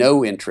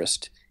no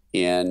interest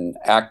in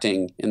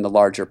acting in the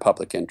larger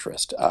public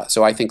interest.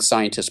 So I think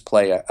scientists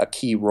play a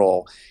key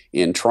role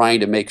in trying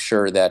to make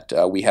sure that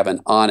we have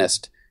an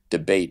honest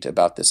debate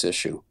about this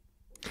issue.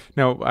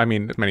 No, I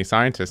mean, many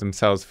scientists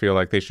themselves feel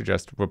like they should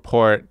just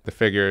report the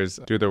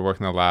figures, do their work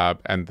in the lab,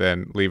 and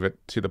then leave it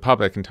to the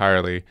public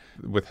entirely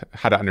with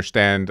how to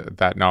understand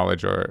that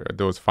knowledge or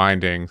those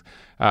findings.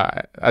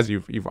 As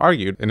you've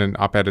argued in an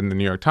op-ed in the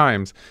New York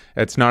Times,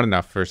 it's not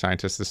enough for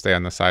scientists to stay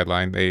on the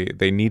sideline.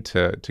 They need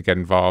to get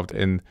involved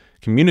in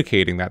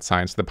communicating that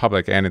science to the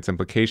public and its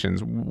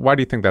implications. Why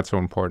do you think that's so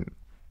important?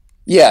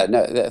 Yeah,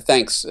 no,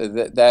 thanks.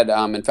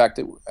 In fact,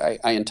 I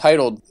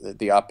entitled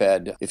the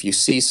op-ed, "If You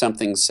See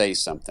Something, Say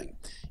Something."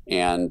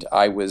 And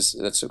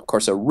that's of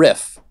course a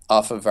riff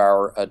off of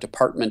our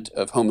Department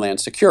of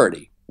Homeland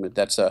Security.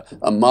 That's a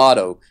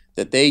motto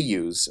that they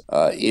use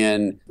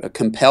in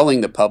compelling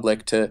the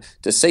public to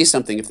say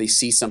something if they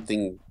see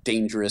something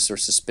dangerous or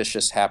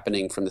suspicious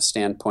happening from the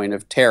standpoint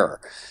of terror.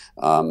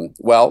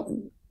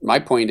 Well, my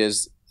point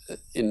is,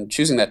 in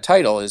choosing that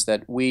title, is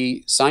that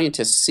we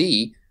scientists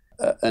see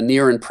a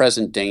near and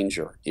present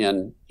danger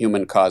in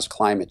human-caused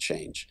climate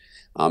change.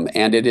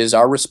 And it is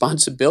our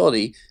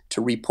responsibility to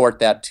report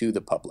that to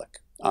the public.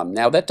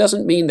 Now, that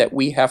doesn't mean that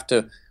we have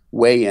to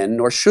weigh in,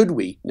 nor should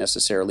we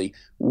necessarily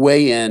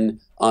weigh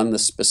in on the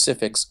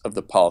specifics of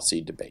the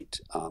policy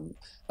debate.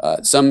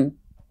 Some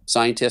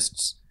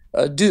scientists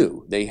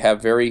do. They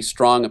have very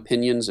strong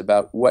opinions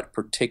about what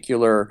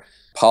particular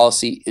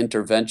policy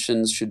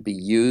interventions should be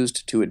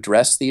used to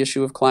address the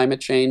issue of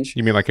climate change.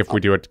 You mean like if we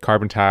do a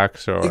carbon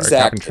tax or exactly.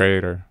 a cap and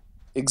trade? Or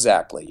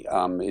Exactly.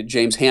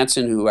 James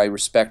Hansen, who I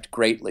respect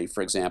greatly,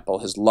 for example,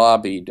 has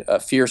lobbied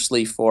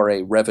fiercely for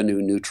a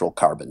revenue-neutral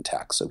carbon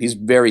tax. So he's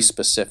very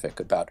specific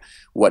about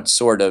what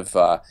sort of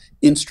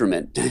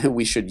instrument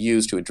we should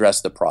use to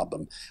address the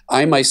problem.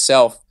 I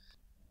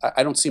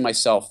don't see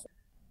myself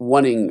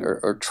wanting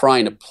or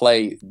trying to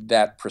play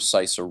that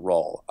precise a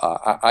role.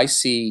 I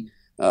see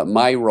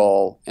my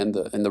role and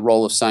the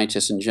role of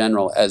scientists in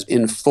general as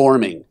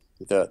informing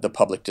the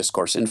public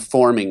discourse,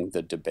 informing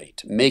the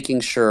debate, making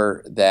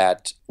sure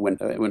that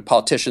when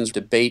politicians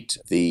debate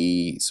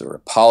the sort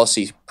of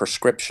policy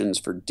prescriptions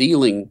for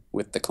dealing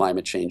with the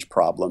climate change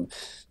problem,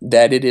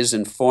 that it is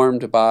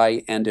informed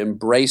by and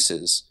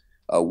embraces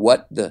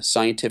what the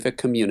scientific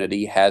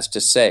community has to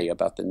say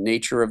about the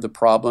nature of the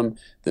problem,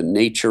 the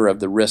nature of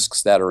the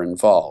risks that are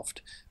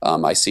involved.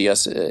 I see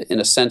us, in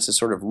a sense, as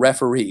sort of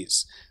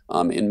referees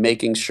in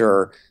making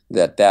sure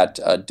that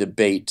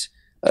debate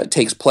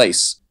takes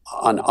place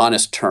on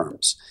honest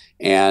terms.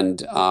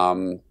 And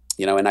I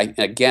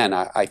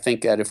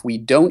think that if we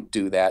don't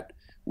do that,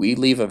 we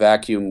leave a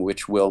vacuum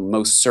which will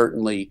most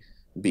certainly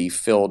be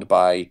filled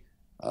by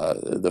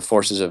the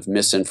forces of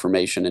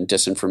misinformation and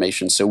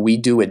disinformation. So we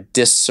do a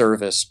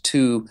disservice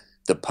to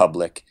the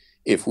public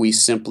if we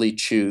simply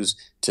choose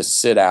to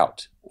sit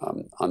out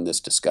on this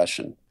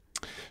discussion.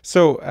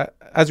 So,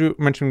 as we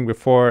mentioned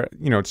before,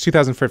 it's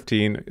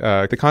 2015.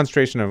 The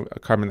concentration of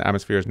carbon in the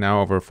atmosphere is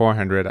now over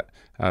 400,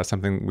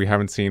 something we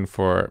haven't seen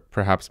for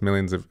perhaps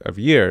millions of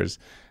years.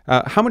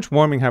 How much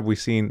warming have we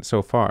seen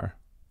so far?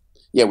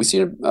 Yeah, we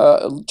see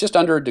just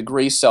under a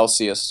degree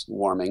Celsius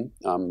warming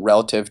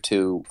relative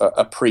to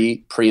a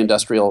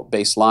pre-industrial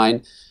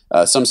baseline.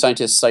 Some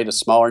scientists cite a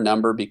smaller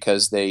number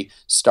because they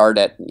start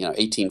at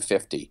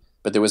 1850,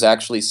 but there was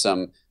actually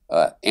some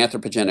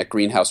anthropogenic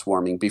greenhouse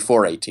warming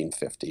before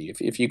 1850.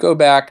 If you go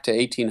back to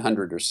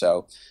 1800 or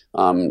so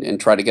and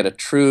try to get a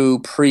true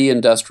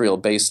pre-industrial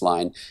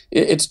baseline,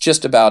 it's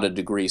just about a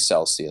degree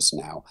Celsius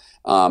now.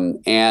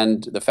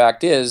 And the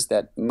fact is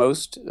that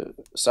most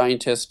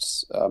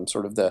scientists,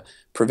 sort of the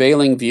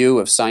prevailing view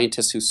of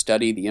scientists who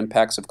study the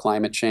impacts of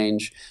climate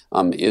change,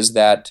 is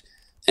that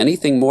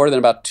anything more than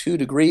about 2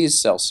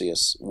 degrees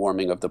Celsius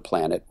warming of the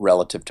planet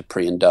relative to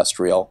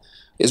pre-industrial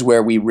is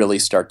where we really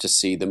start to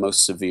see the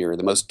most severe,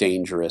 the most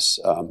dangerous,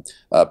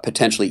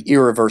 potentially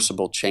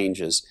irreversible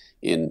changes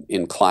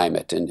in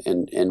climate.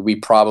 And we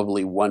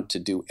probably want to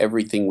do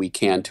everything we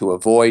can to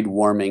avoid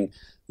warming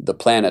the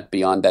planet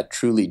beyond that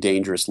truly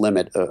dangerous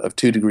limit of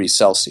 2 degrees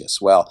Celsius.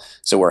 Well,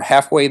 so we're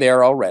halfway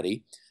there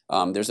already.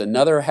 There's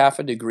another half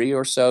a degree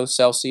or so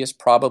Celsius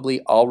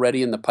probably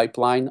already in the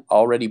pipeline,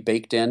 already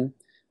baked in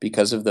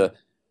because of the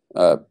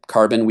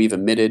carbon we've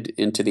emitted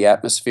into the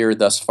atmosphere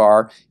thus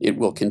far. It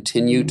will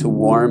continue to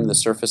warm the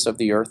surface of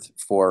the Earth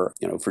for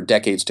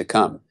decades to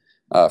come,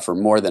 for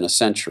more than a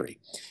century.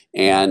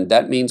 And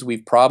that means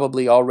we've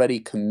probably already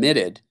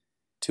committed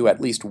to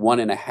at least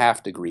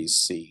 1.5 degrees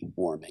C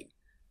warming.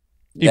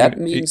 That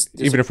means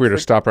even if we were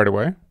to stop right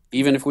away?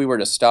 Even if we were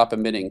to stop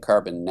emitting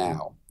carbon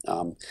now.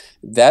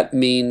 That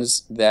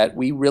means that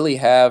we really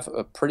have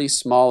a pretty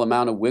small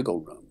amount of wiggle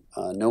room.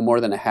 No more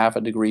than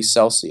 0.5 degree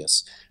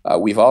Celsius.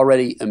 We've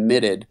already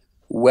emitted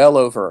well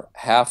over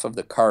half of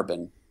the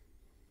carbon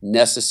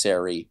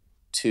necessary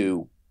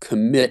to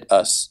commit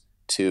us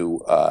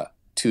to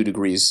 2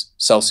 degrees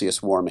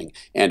Celsius warming.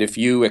 And if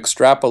you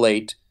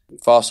extrapolate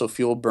fossil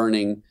fuel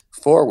burning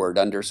forward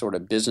under sort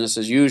of business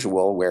as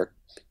usual, where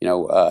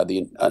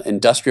the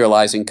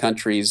industrializing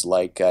countries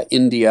like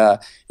India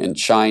and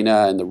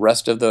China and the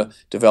rest of the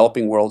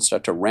developing world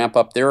start to ramp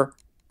up their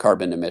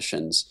carbon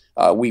emissions,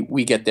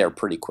 we get there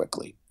pretty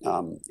quickly.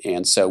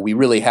 And so we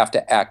really have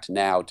to act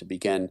now to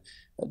begin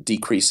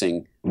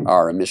decreasing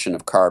our emission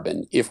of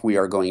carbon if we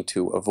are going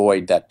to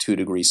avoid that 2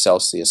 degrees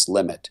Celsius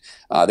limit.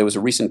 There was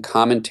a recent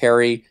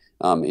commentary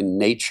in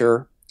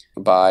Nature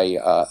by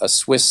a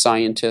Swiss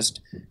scientist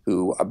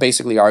who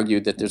basically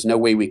argued that there's no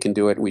way we can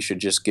do it. We should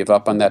just give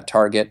up on that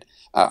target.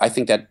 I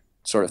think that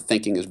sort of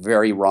thinking is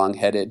very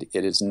wrong-headed.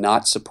 It is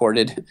not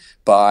supported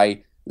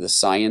by the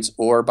science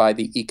or by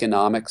the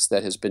economics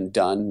that has been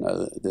done.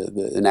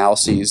 The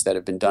analyses that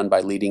have been done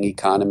by leading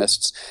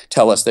economists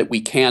tell us that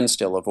we can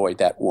still avoid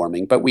that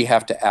warming, but we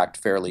have to act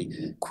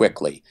fairly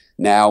quickly.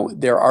 Now,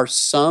 there are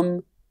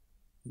some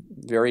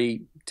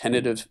very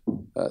tentative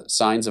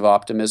signs of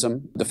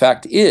optimism. The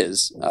fact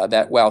is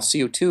that while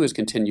CO2 has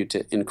continued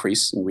to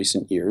increase in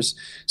recent years,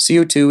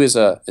 CO2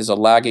 is a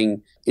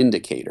lagging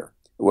indicator.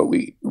 What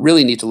we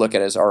really need to look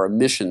at is our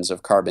emissions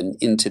of carbon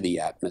into the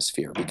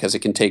atmosphere, because it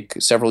can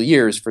take several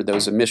years for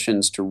those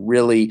emissions to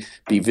really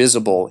be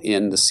visible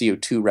in the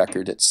CO2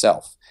 record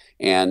itself.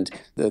 And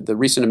the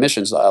recent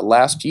emissions,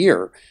 last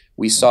year,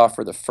 we saw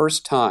for the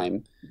first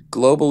time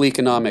global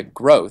economic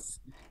growth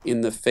in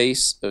the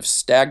face of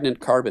stagnant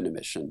carbon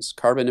emissions.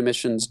 Carbon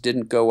emissions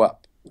didn't go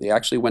up. They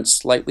actually went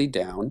slightly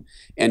down,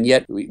 and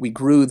yet we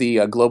grew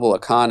the global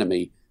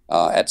economy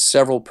at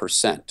several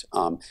percent,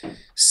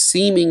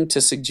 seeming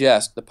to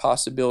suggest the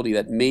possibility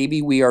that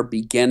maybe we are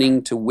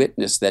beginning to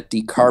witness that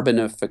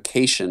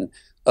decarbonification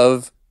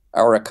of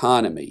our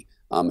economy.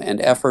 And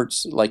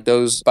efforts like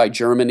those by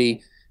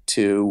Germany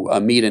to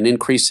meet an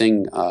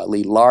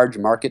increasingly large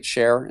market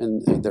share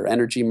in their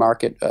energy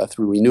market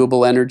through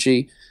renewable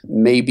energy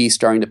may be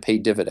starting to pay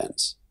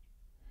dividends.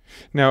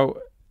 Now,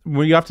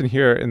 we often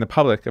hear in the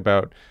public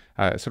about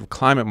sort of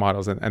climate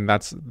models, and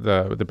that's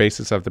the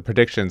basis of the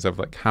predictions of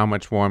like how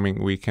much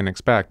warming we can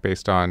expect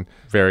based on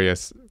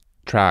various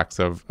tracks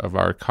of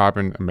our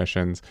carbon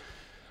emissions.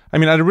 I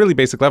mean, at a really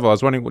basic level, I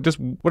was wondering, just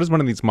what does one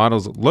of these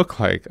models look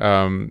like?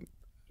 I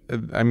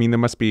mean, there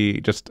must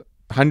be just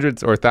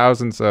hundreds or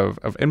thousands of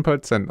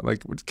inputs, and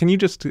like, can you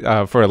just,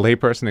 for a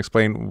layperson,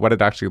 explain what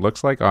it actually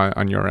looks like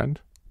on your end?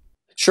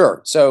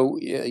 Sure. So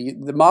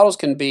the models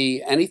can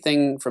be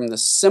anything from the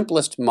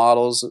simplest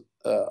models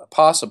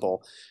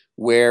possible,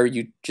 where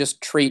you just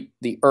treat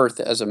the Earth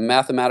as a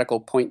mathematical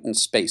point in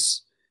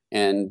space,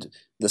 and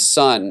the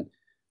sun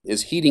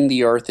is heating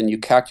the Earth, and you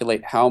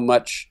calculate how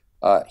much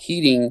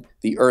heating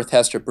the Earth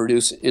has to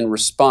produce in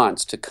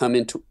response to come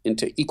into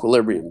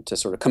equilibrium, to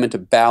sort of come into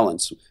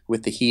balance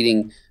with the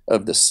heating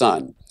of the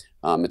sun.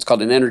 It's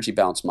called an energy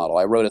balance model.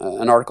 I wrote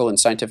an article in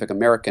Scientific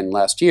American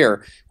last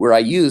year where I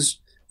used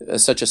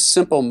such a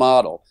simple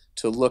model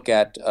to look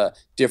at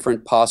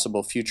different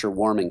possible future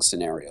warming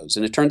scenarios.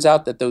 And it turns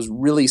out that those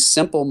really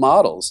simple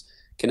models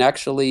can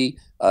actually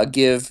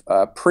give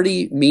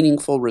pretty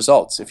meaningful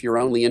results if you're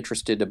only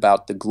interested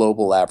about the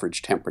global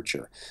average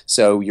temperature.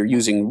 So you're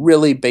using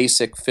really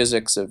basic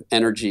physics of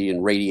energy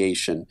and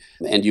radiation,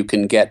 and you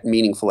can get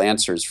meaningful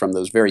answers from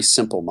those very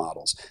simple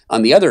models.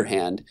 On the other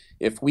hand,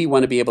 if we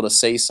want to be able to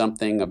say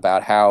something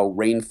about how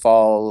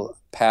rainfall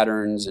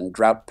patterns and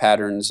drought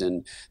patterns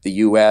in the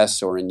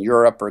US or in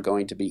Europe are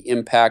going to be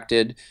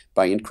impacted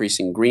by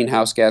increasing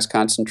greenhouse gas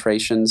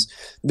concentrations,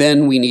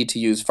 then we need to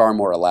use far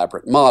more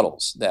elaborate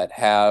models that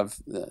have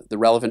the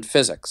relevant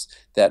physics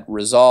that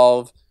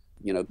resolve,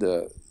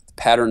 the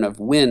pattern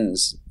of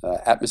winds,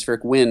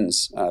 atmospheric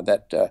winds,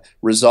 that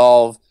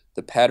resolve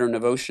the pattern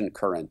of ocean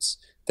currents,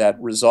 that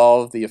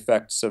resolve the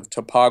effects of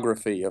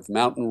topography, of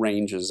mountain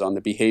ranges on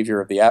the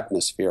behavior of the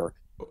atmosphere.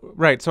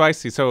 Right. So I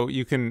see. So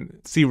you can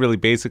see really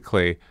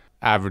basically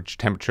average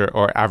temperature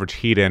or average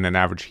heat in and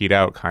average heat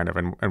out kind of,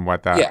 and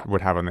what that Yeah. would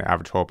have on the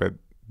average whole. But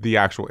the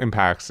actual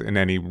impacts in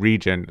any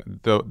region,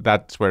 though,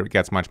 that's where it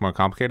gets much more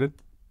complicated.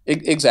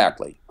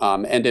 Exactly.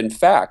 And in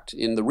fact,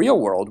 in the real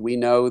world, we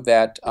know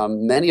that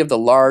many of the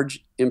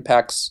large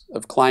impacts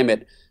of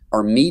climate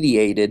are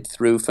mediated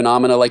through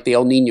phenomena like the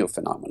El Nino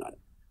phenomenon.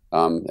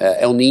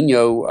 El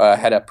Nino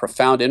had a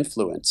profound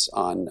influence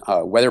on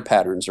weather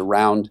patterns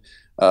around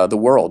the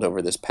world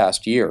over this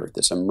past year.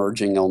 This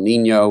emerging El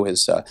Nino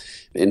has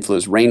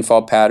influenced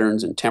rainfall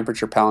patterns and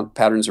temperature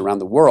patterns around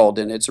the world.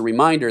 And it's a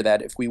reminder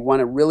that if we want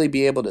to really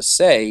be able to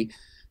say,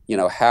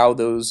 how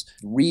those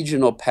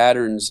regional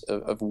patterns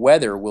of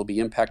weather will be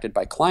impacted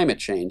by climate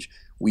change,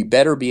 we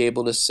better be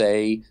able to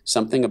say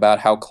something about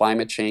how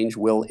climate change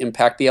will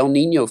impact the El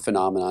Nino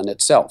phenomenon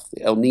itself.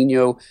 The El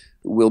Nino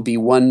will be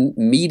one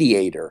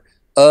mediator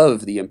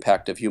of the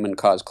impact of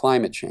human-caused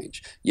climate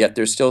change. Yet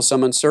there's still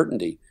some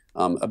uncertainty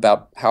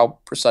about how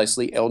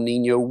precisely El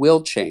Nino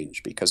will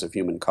change because of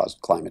human-caused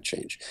climate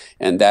change.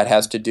 And that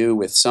has to do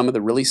with some of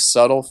the really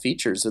subtle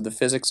features of the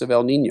physics of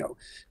El Nino.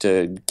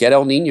 To get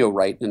El Nino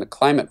right in a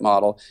climate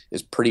model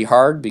is pretty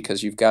hard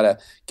because you've got to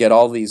get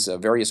all these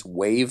various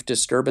wave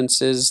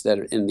disturbances that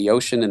are in the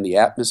ocean and the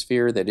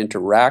atmosphere that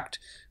interact,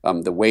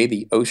 the way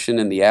the ocean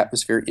and the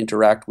atmosphere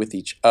interact with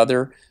each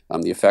other,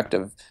 the effect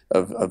of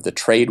the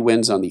trade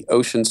winds on the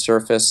ocean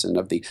surface and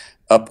of the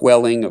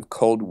upwelling of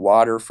cold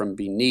water from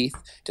beneath.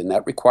 And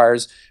that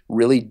requires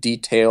really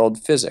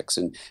detailed physics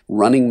and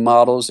running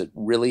models at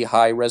really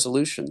high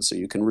resolution so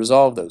you can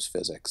resolve those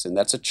physics. And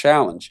that's a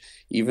challenge,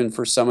 even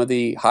for some of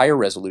the higher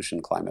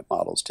resolution climate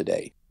models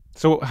today.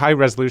 So high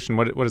resolution,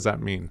 what does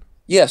that mean?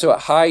 Yeah, so a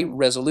high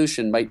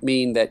resolution might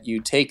mean that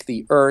you take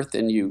the Earth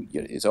and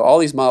so all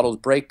these models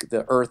break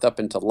the Earth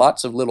up into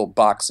lots of little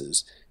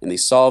boxes, and they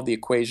solve the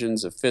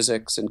equations of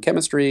physics and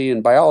chemistry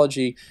and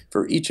biology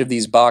for each of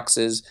these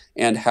boxes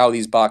and how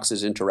these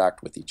boxes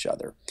interact with each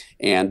other.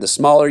 And the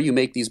smaller you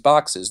make these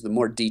boxes, the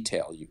more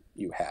detail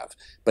you have.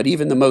 But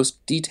even the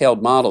most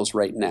detailed models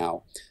right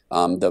now,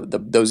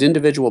 those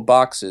individual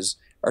boxes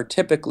are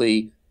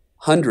typically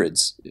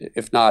hundreds,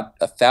 if not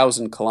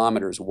 1,000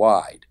 kilometers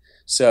wide.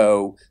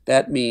 So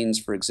that means,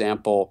 for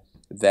example,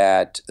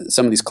 that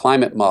some of these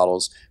climate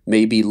models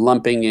may be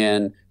lumping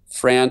in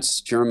France,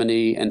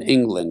 Germany, and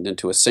England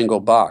into a single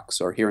box,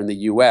 or here in the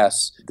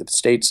US, the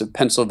states of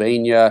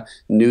Pennsylvania,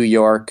 New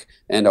York,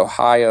 and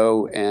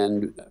Ohio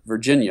and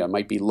Virginia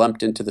might be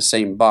lumped into the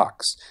same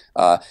box.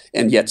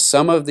 And yet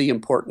some of the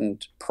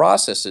important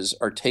processes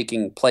are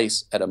taking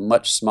place at a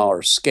much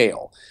smaller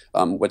scale.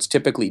 What's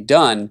typically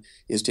done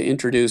is to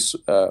introduce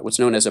what's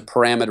known as a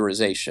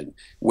parameterization,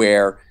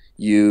 where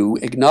you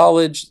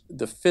acknowledge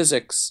the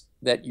physics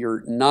that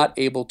you're not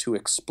able to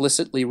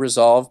explicitly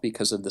resolve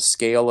because of the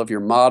scale of your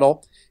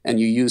model,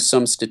 and you use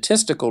some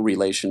statistical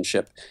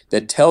relationship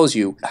that tells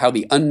you how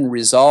the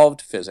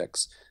unresolved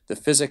physics, the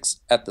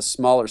physics at the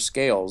smaller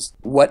scales,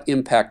 what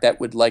impact that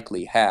would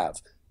likely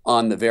have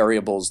on the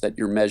variables that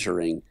you're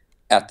measuring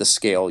at the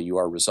scale you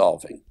are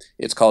resolving.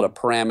 It's called a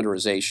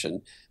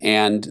parameterization,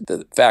 and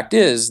the fact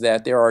is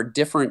that there are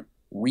different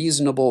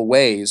reasonable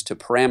ways to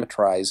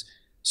parameterize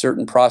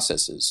certain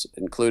processes,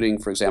 including,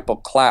 for example,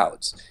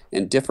 clouds,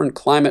 and different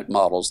climate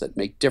models that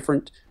make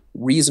different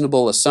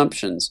reasonable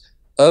assumptions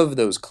of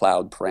those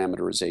cloud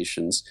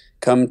parameterizations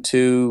come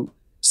to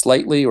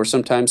slightly or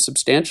sometimes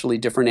substantially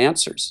different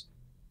answers.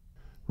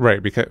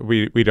 Right, because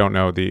we don't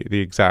know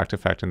the exact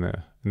effect in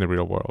the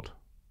real world.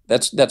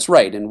 That's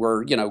right, and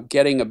we're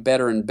getting a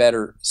better and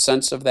better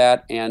sense of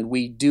that, and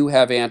we do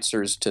have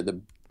answers to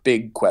the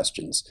big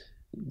questions.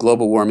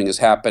 Global warming is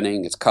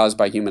happening. It's caused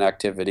by human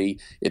activity.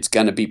 It's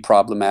going to be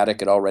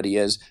problematic. It already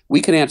is.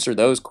 We can answer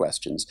those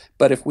questions.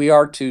 But if we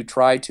are to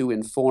try to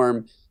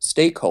inform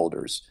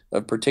stakeholders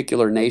of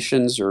particular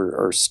nations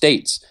or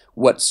states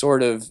what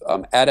sort of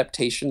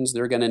adaptations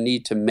they're going to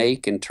need to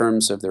make in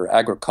terms of their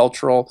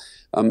agricultural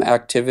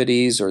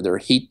activities or their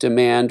heat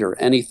demand or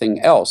anything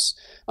else,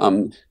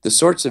 the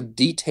sorts of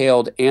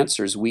detailed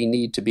answers we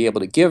need to be able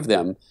to give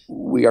them,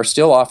 we are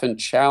still often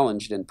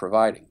challenged in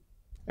providing.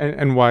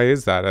 And why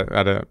is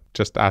that?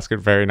 Just ask it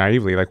very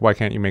naively. Like, why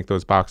can't you make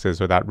those boxes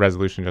or that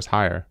resolution just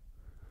higher?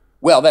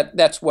 Well,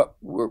 that's what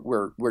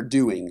we're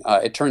doing.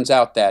 It turns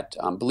out that,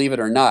 believe it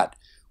or not,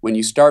 when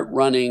you start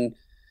running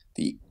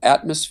the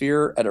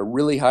atmosphere at a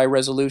really high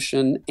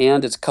resolution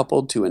and it's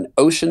coupled to an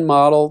ocean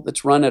model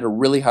that's run at a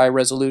really high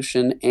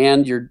resolution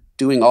and you're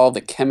doing all the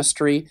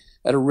chemistry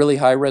at a really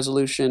high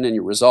resolution and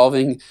you're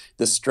resolving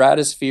the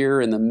stratosphere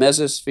and the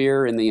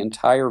mesosphere and the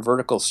entire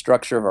vertical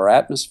structure of our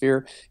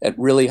atmosphere at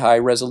really high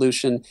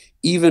resolution,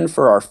 even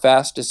for our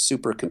fastest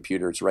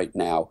supercomputers right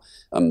now,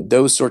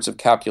 those sorts of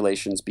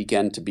calculations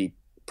begin to be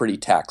pretty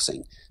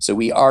taxing. So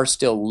we are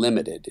still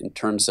limited in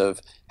terms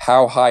of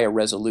how high a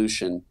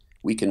resolution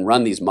we can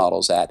run these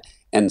models at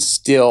and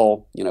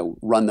still,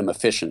 run them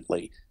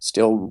efficiently,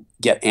 still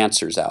get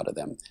answers out of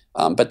them.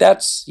 But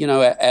that's,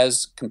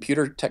 as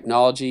computer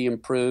technology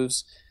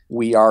improves,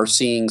 we are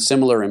seeing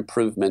similar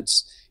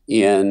improvements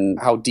in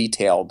how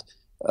detailed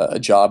a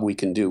job we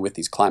can do with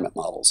these climate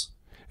models.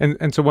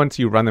 And so once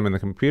you run them in the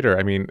computer,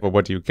 I mean, well,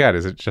 what do you get?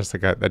 Is it just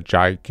like a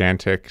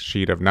gigantic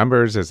sheet of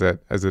numbers? Is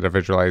it a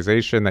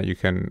visualization that you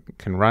can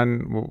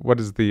run? What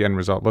does the end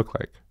result look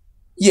like?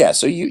 Yeah,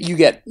 so you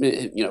get,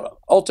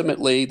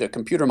 ultimately the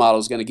computer model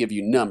is going to give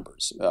you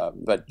numbers,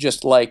 but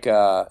just like,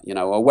 a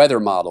weather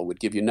model would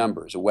give you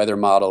numbers. A weather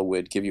model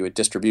would give you a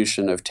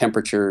distribution of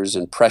temperatures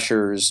and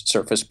pressures,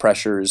 surface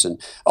pressures,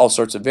 and all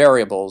sorts of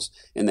variables,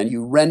 and then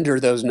you render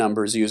those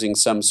numbers using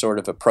some sort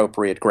of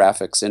appropriate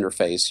graphics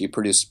interface. You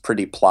produce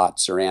pretty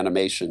plots or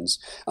animations.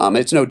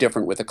 It's no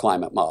different with a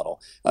climate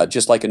model.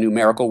 Just like a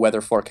numerical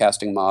weather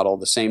forecasting model,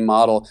 the same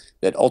model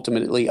that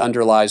ultimately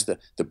underlies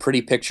the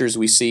pretty pictures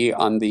we see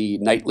on the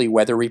nightly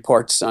weather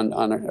reports on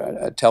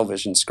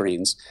television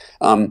screens.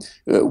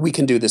 We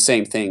can do the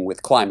same thing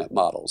with climate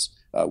models.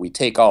 We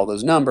take all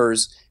those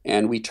numbers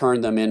and we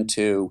turn them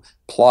into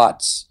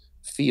plots,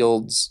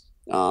 fields,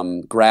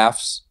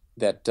 graphs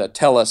that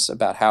tell us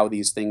about how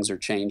these things are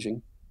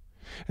changing.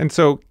 And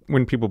so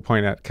when people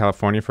point at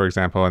California, for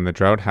example, and the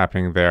drought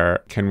happening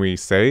there, can we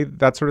say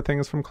that sort of thing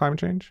is from climate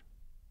change?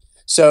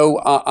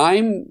 So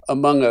I'm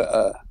among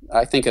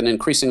I think, an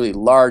increasingly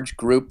large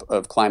group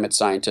of climate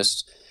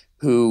scientists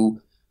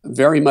who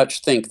very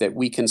much think that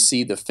we can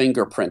see the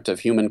fingerprint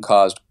of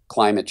human-caused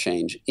climate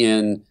change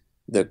in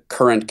the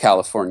current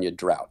California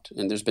drought.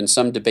 And there's been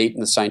some debate in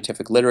the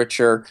scientific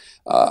literature.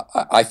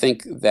 I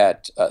think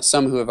that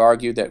some who have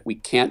argued that we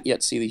can't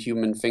yet see the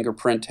human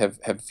fingerprint have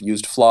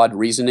used flawed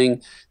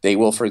reasoning. They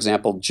will, for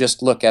example,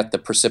 just look at the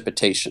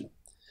precipitation.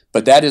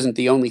 But that isn't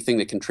the only thing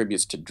that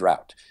contributes to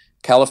drought.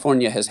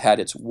 California has had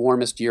its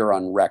warmest year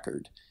on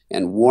record,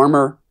 and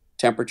warmer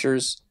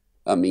temperatures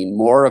mean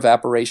more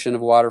evaporation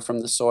of water from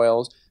the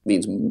soils,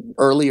 means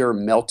earlier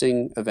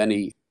melting of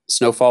any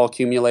snowfall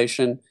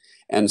accumulation.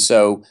 And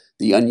so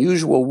the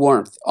unusual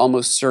warmth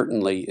almost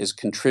certainly is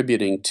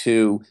contributing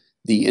to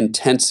the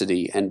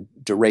intensity and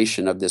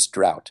duration of this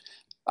drought.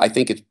 I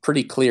think it's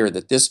pretty clear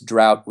that this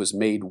drought was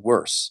made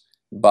worse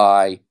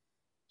by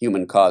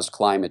human-caused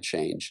climate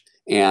change,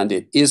 and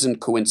it isn't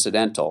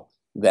coincidental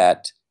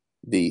that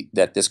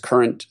this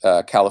current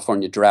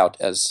California drought,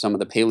 as some of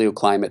the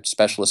paleoclimate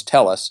specialists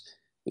tell us,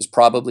 is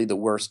probably the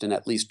worst in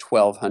at least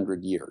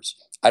 1,200 years.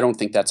 I don't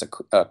think that's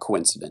a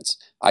coincidence.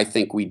 I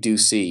think we do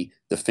see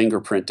the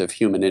fingerprint of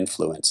human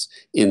influence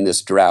in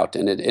this drought,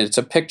 and it's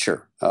a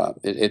picture.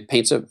 It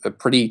paints a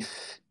pretty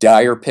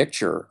dire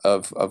picture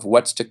of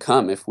what's to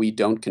come if we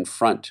don't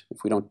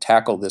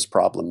tackle this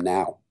problem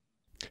now.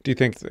 Do you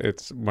think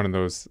it's one of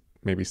those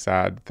maybe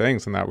sad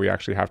things in that we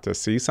actually have to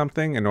see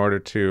something in order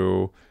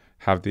to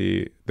have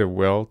the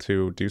will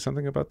to do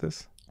something about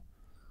this?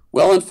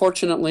 Well,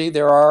 unfortunately,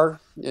 there are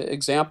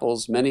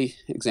examples, many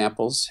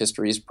examples.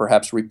 History is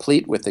perhaps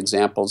replete with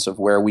examples of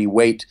where we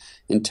wait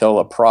until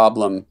a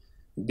problem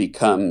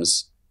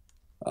becomes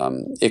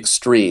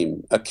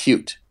extreme,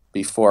 acute,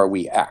 before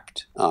we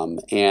act.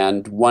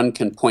 And one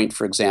can point,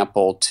 for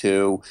example,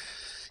 to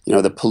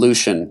the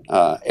pollution,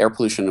 air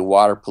pollution and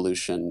water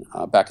pollution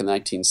back in the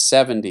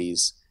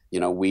 1970s.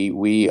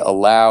 We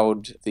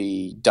allowed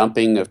the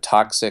dumping of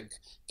toxic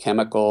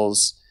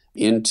chemicals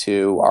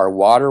into our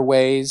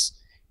waterways.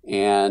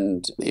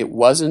 And it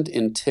wasn't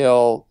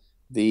until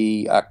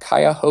the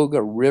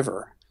Cuyahoga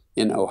River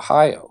in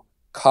Ohio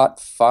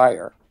caught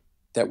fire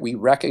that we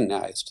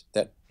recognized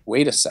that,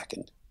 wait a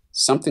second,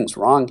 something's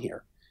wrong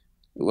here.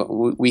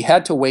 We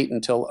had to wait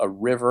until a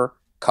river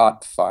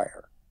caught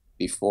fire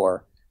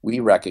before we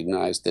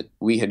recognized that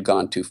we had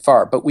gone too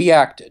far. But we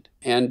acted.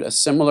 And a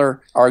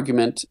similar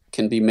argument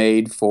can be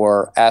made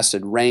for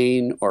acid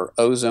rain or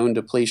ozone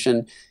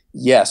depletion.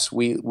 Yes,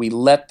 we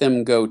let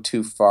them go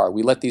too far.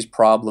 We let these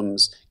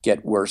problems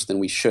get worse than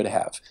we should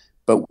have.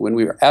 But when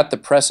we were at the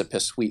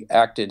precipice, we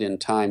acted in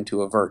time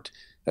to avert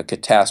a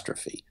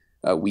catastrophe.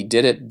 We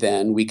did it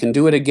then. We can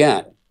do it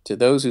again. To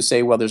those who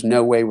say, well, there's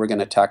no way we're going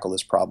to tackle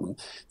this problem,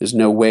 there's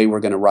no way we're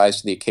going to rise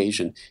to the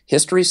occasion,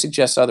 history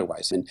suggests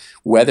otherwise. And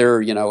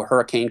whether,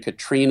 Hurricane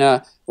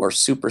Katrina or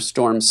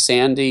Superstorm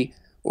Sandy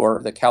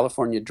or the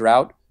California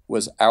drought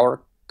was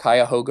our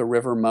Cuyahoga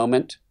River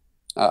moment,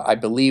 I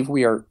believe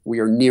we are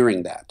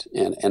nearing that,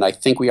 and I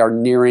think we are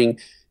nearing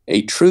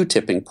a true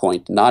tipping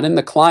point, not in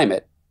the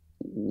climate.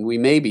 We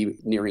may be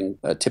nearing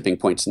tipping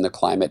points in the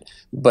climate,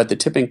 but the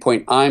tipping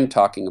point I'm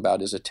talking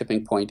about is a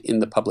tipping point in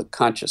the public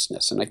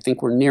consciousness, and I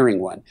think we're nearing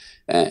one.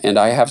 And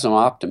I have some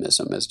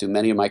optimism, as do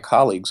many of my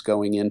colleagues,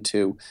 going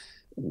into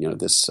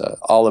this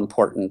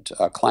all-important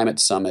climate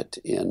summit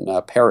in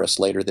Paris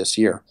later this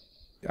year.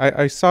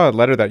 I saw a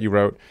letter that you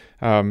wrote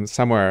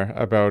somewhere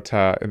about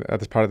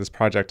as part of this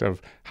project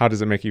of how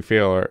does it make you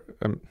feel, or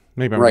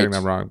maybe I'm getting Right.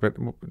 that wrong, but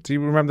do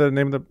you remember the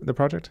name of the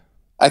project?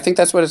 I think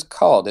that's what it's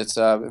called. It's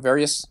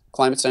various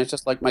climate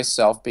scientists like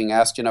myself being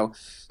asked,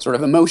 sort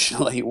of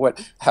emotionally,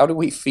 how do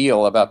we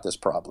feel about this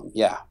problem?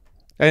 Yeah.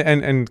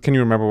 And can you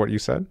remember what you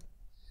said?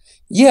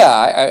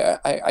 Yeah,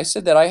 I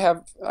said that I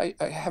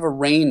have a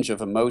range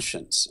of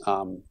emotions.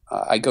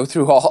 I go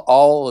through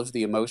all of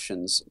the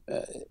emotions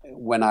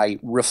when I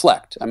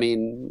reflect. I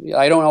mean,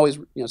 I don't always,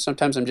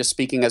 sometimes I'm just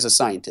speaking as a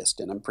scientist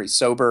and I'm pretty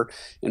sober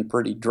and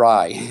pretty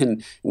dry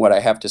in what I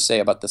have to say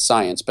about the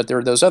science. But there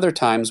are those other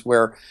times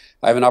where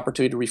I have an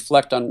opportunity to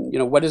reflect on,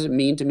 what does it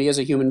mean to me as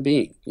a human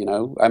being?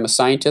 I'm a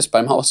scientist, but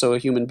I'm also a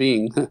human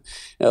being,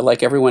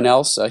 like everyone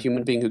else, a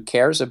human being who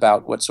cares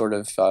about what sort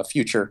of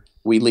future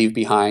we leave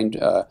behind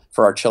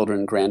for our children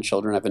and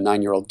grandchildren. I have a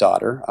 9-year-old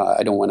daughter.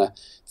 I don't want to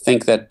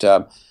think that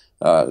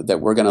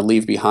we're going to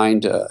leave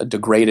behind a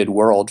degraded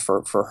world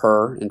for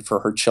her and for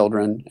her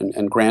children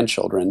and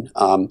grandchildren.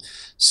 I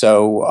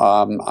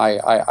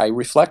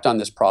reflect on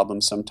this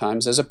problem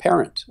sometimes as a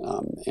parent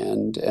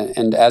and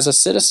as a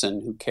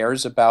citizen who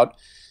cares about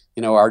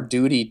our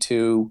duty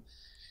to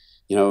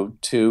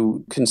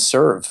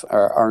conserve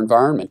our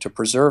environment, to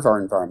preserve our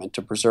environment,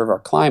 to preserve our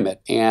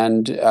climate.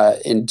 And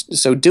in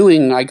so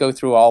doing, I go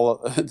through all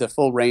the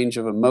full range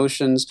of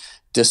emotions,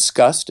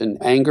 disgust and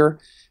anger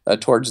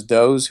towards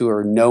those who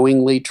are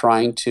knowingly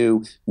trying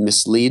to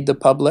mislead the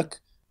public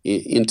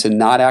into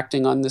not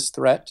acting on this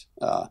threat.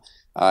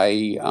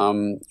 I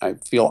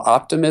feel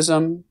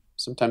optimism.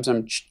 Sometimes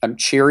I'm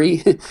cheery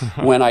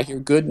when I hear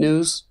good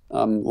news,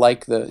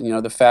 like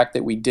the fact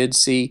that we did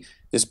see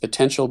this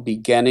potential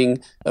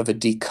beginning of a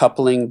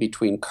decoupling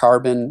between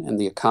carbon and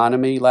the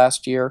economy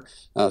last year.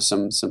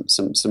 Some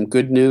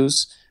good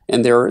news,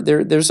 and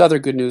there's other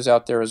good news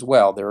out there as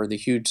well. There are the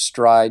huge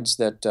strides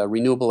that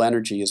renewable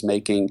energy is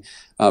making,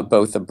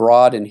 both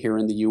abroad and here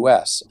in the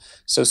U.S.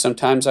 So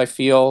sometimes I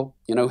feel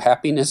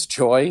happiness,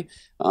 joy,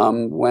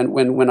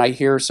 when I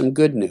hear some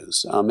good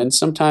news, and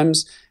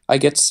sometimes I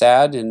get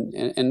sad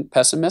and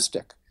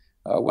pessimistic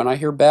when I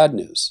hear bad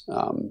news.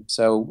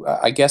 So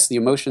I guess the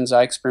emotions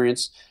I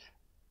experience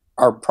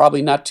are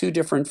probably not too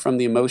different from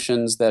the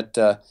emotions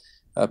that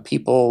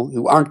people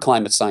who aren't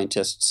climate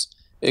scientists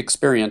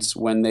experience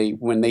when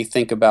they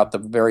think about the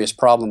various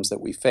problems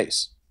that we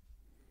face.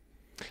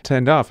 To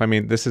end off, I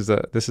mean, this is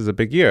a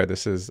big year.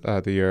 This is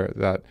the year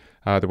that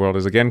the world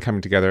is again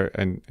coming together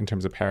in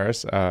terms of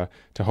Paris to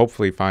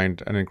hopefully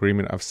find an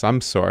agreement of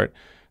some sort.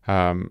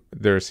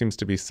 There seems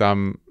to be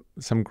some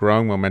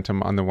growing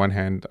momentum on the one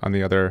hand. On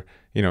the other,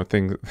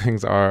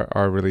 things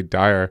are really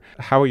dire.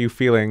 How are you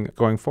feeling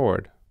going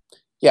forward?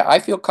 Yeah, I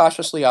feel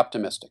cautiously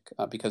optimistic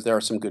because there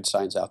are some good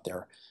signs out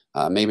there.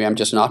 Maybe I'm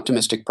just an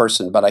optimistic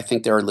person, but I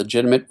think there are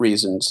legitimate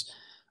reasons.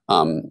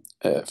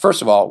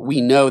 First of all, we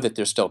know that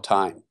there's still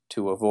time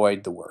to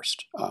avoid the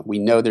worst. We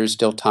know there's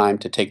still time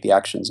to take the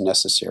actions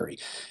necessary,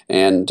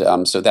 and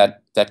so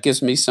that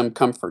gives me some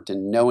comfort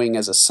in knowing,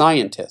 as a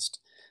scientist,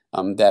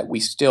 that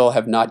we still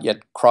have not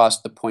yet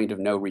crossed the point of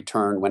no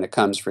return when it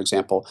comes, for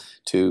example,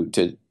 to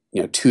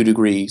 2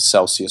 degrees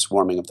Celsius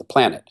warming of the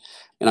planet.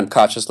 And I'm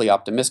cautiously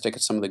optimistic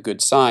at some of the good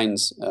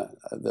signs,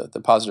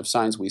 the positive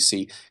signs we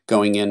see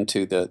going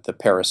into the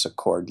Paris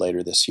Accord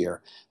later this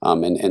year.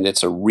 And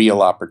it's a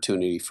real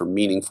opportunity for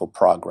meaningful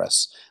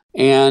progress.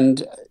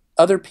 And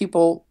other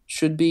people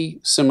should be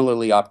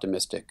similarly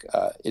optimistic.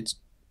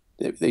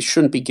 They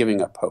shouldn't be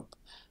giving up hope.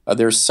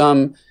 There's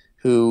some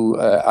who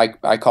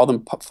I call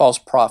them false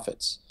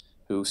prophets,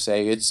 who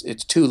say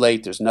it's too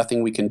late, there's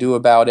nothing we can do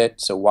about it,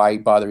 so why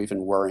bother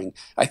even worrying?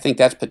 I think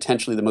that's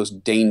potentially the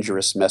most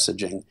dangerous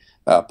messaging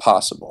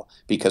possible,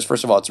 because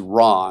first of all, it's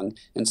wrong,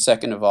 and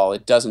second of all,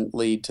 it doesn't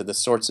lead to the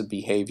sorts of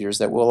behaviors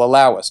that will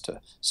allow us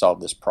to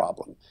solve this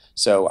problem.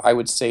 So I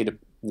would say to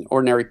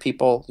ordinary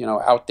people,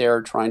 out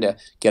there trying to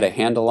get a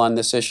handle on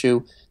this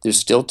issue, there's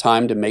still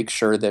time to make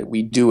sure that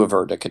we do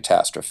avert a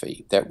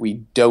catastrophe, that we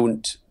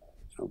don't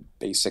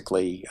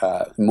basically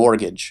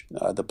mortgage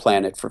the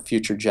planet for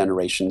future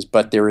generations.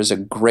 But there is a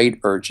great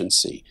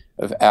urgency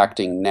of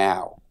acting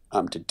now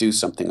to do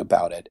something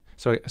about it.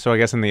 So I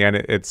guess in the end,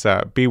 it's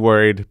be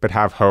worried, but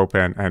have hope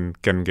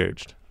and get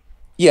engaged.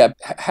 Yeah,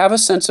 have a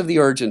sense of the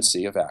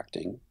urgency of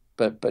acting,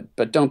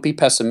 but don't be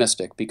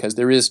pessimistic, because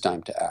there is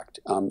time to act.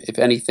 If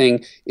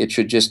anything, it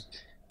should just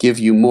give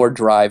you more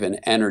drive and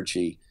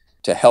energy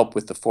to help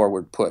with the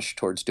forward push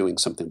towards doing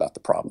something about the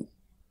problem.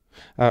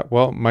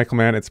 Well, Michael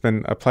Mann, it's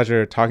been a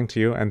pleasure talking to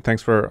you, and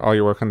thanks for all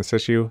your work on this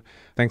issue.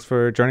 Thanks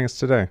for joining us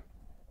today.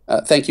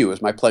 Thank you. It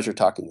was my pleasure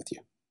talking with you.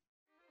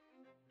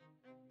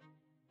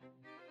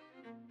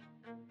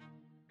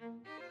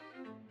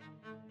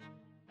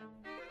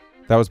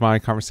 That was my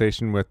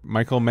conversation with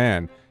Michael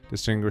Mann,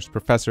 Distinguished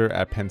Professor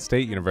at Penn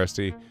State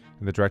University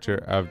and the Director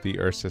of the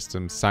Earth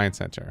Systems Science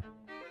Center.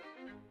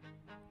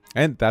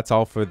 And that's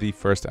all for the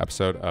first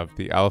episode of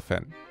The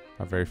Elephant,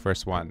 our very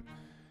first one.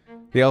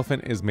 The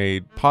Elephant is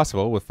made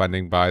possible with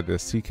funding by the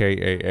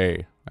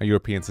CKAA, a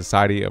European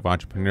society of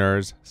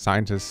entrepreneurs,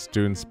 scientists,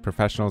 students,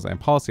 professionals, and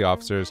policy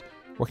officers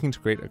working to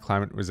create a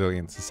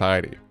climate-resilient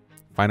society.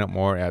 Find out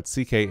more at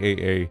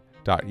ckaa.eu.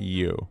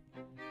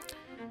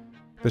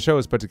 The show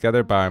is put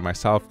together by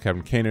myself,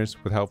 Kevin Caners,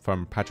 with help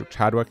from Patrick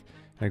Chadwick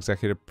and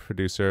executive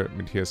producer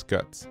Matthias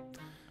Gutz.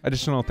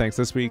 Additional thanks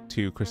this week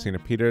to Christina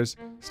Peters,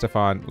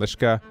 Stefan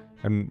Lischka,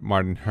 and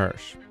Martin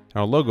Hirsch.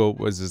 Our logo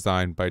was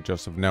designed by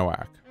Joseph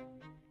Nowak.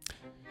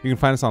 You can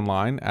find us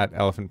online at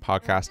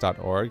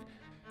elephantpodcast.org,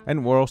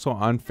 and we're also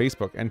on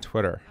Facebook and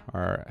Twitter.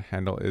 Our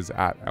handle is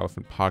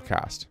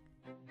 @elephantpodcast.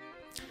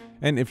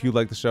 And if you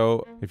like the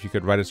show, if you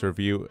could write us a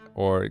review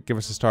or give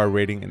us a star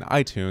rating in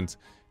iTunes,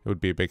 it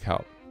would be a big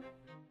help.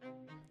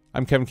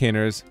 I'm Kevin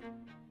Caners.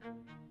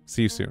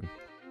 See you soon.